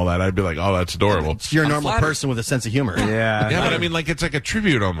bat and all that, I'd be like, oh, that's adorable. You're a normal person with a sense of humor. Yeah. Yeah, but I mean, like, it's like a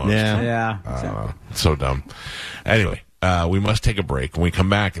tribute almost. Yeah. I don't know. It's so dumb. Anyway. We must take a break. When we come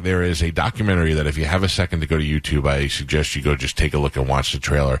back, there is a documentary that if you have a second to go to YouTube, I suggest you go just take a look and watch the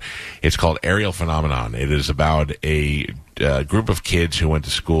trailer. It's called Aerial Phenomenon. It is about a group of kids who went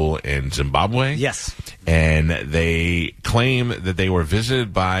to school in Zimbabwe. Yes. And they claim that they were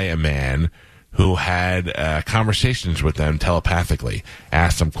visited by a man who had conversations with them telepathically,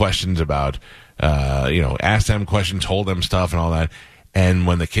 asked them questions about, asked them questions, told them stuff and all that. And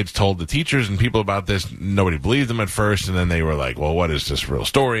when the kids told the teachers and people about this, nobody believed them at first. And then they were like, well, what is this real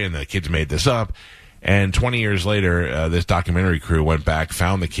story? And the kids made this up. And 20 years later, this documentary crew went back,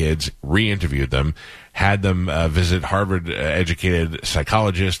 found the kids, re-interviewed them, had them visit Harvard-educated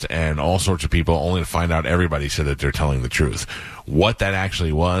psychologists and all sorts of people, only to find out everybody said that they're telling the truth. What that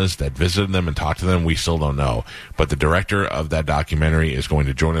actually was that visited them and talked to them, we still don't know. But the director of that documentary is going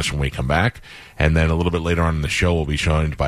to join us when we come back. And then a little bit later on in the show, we'll be joined by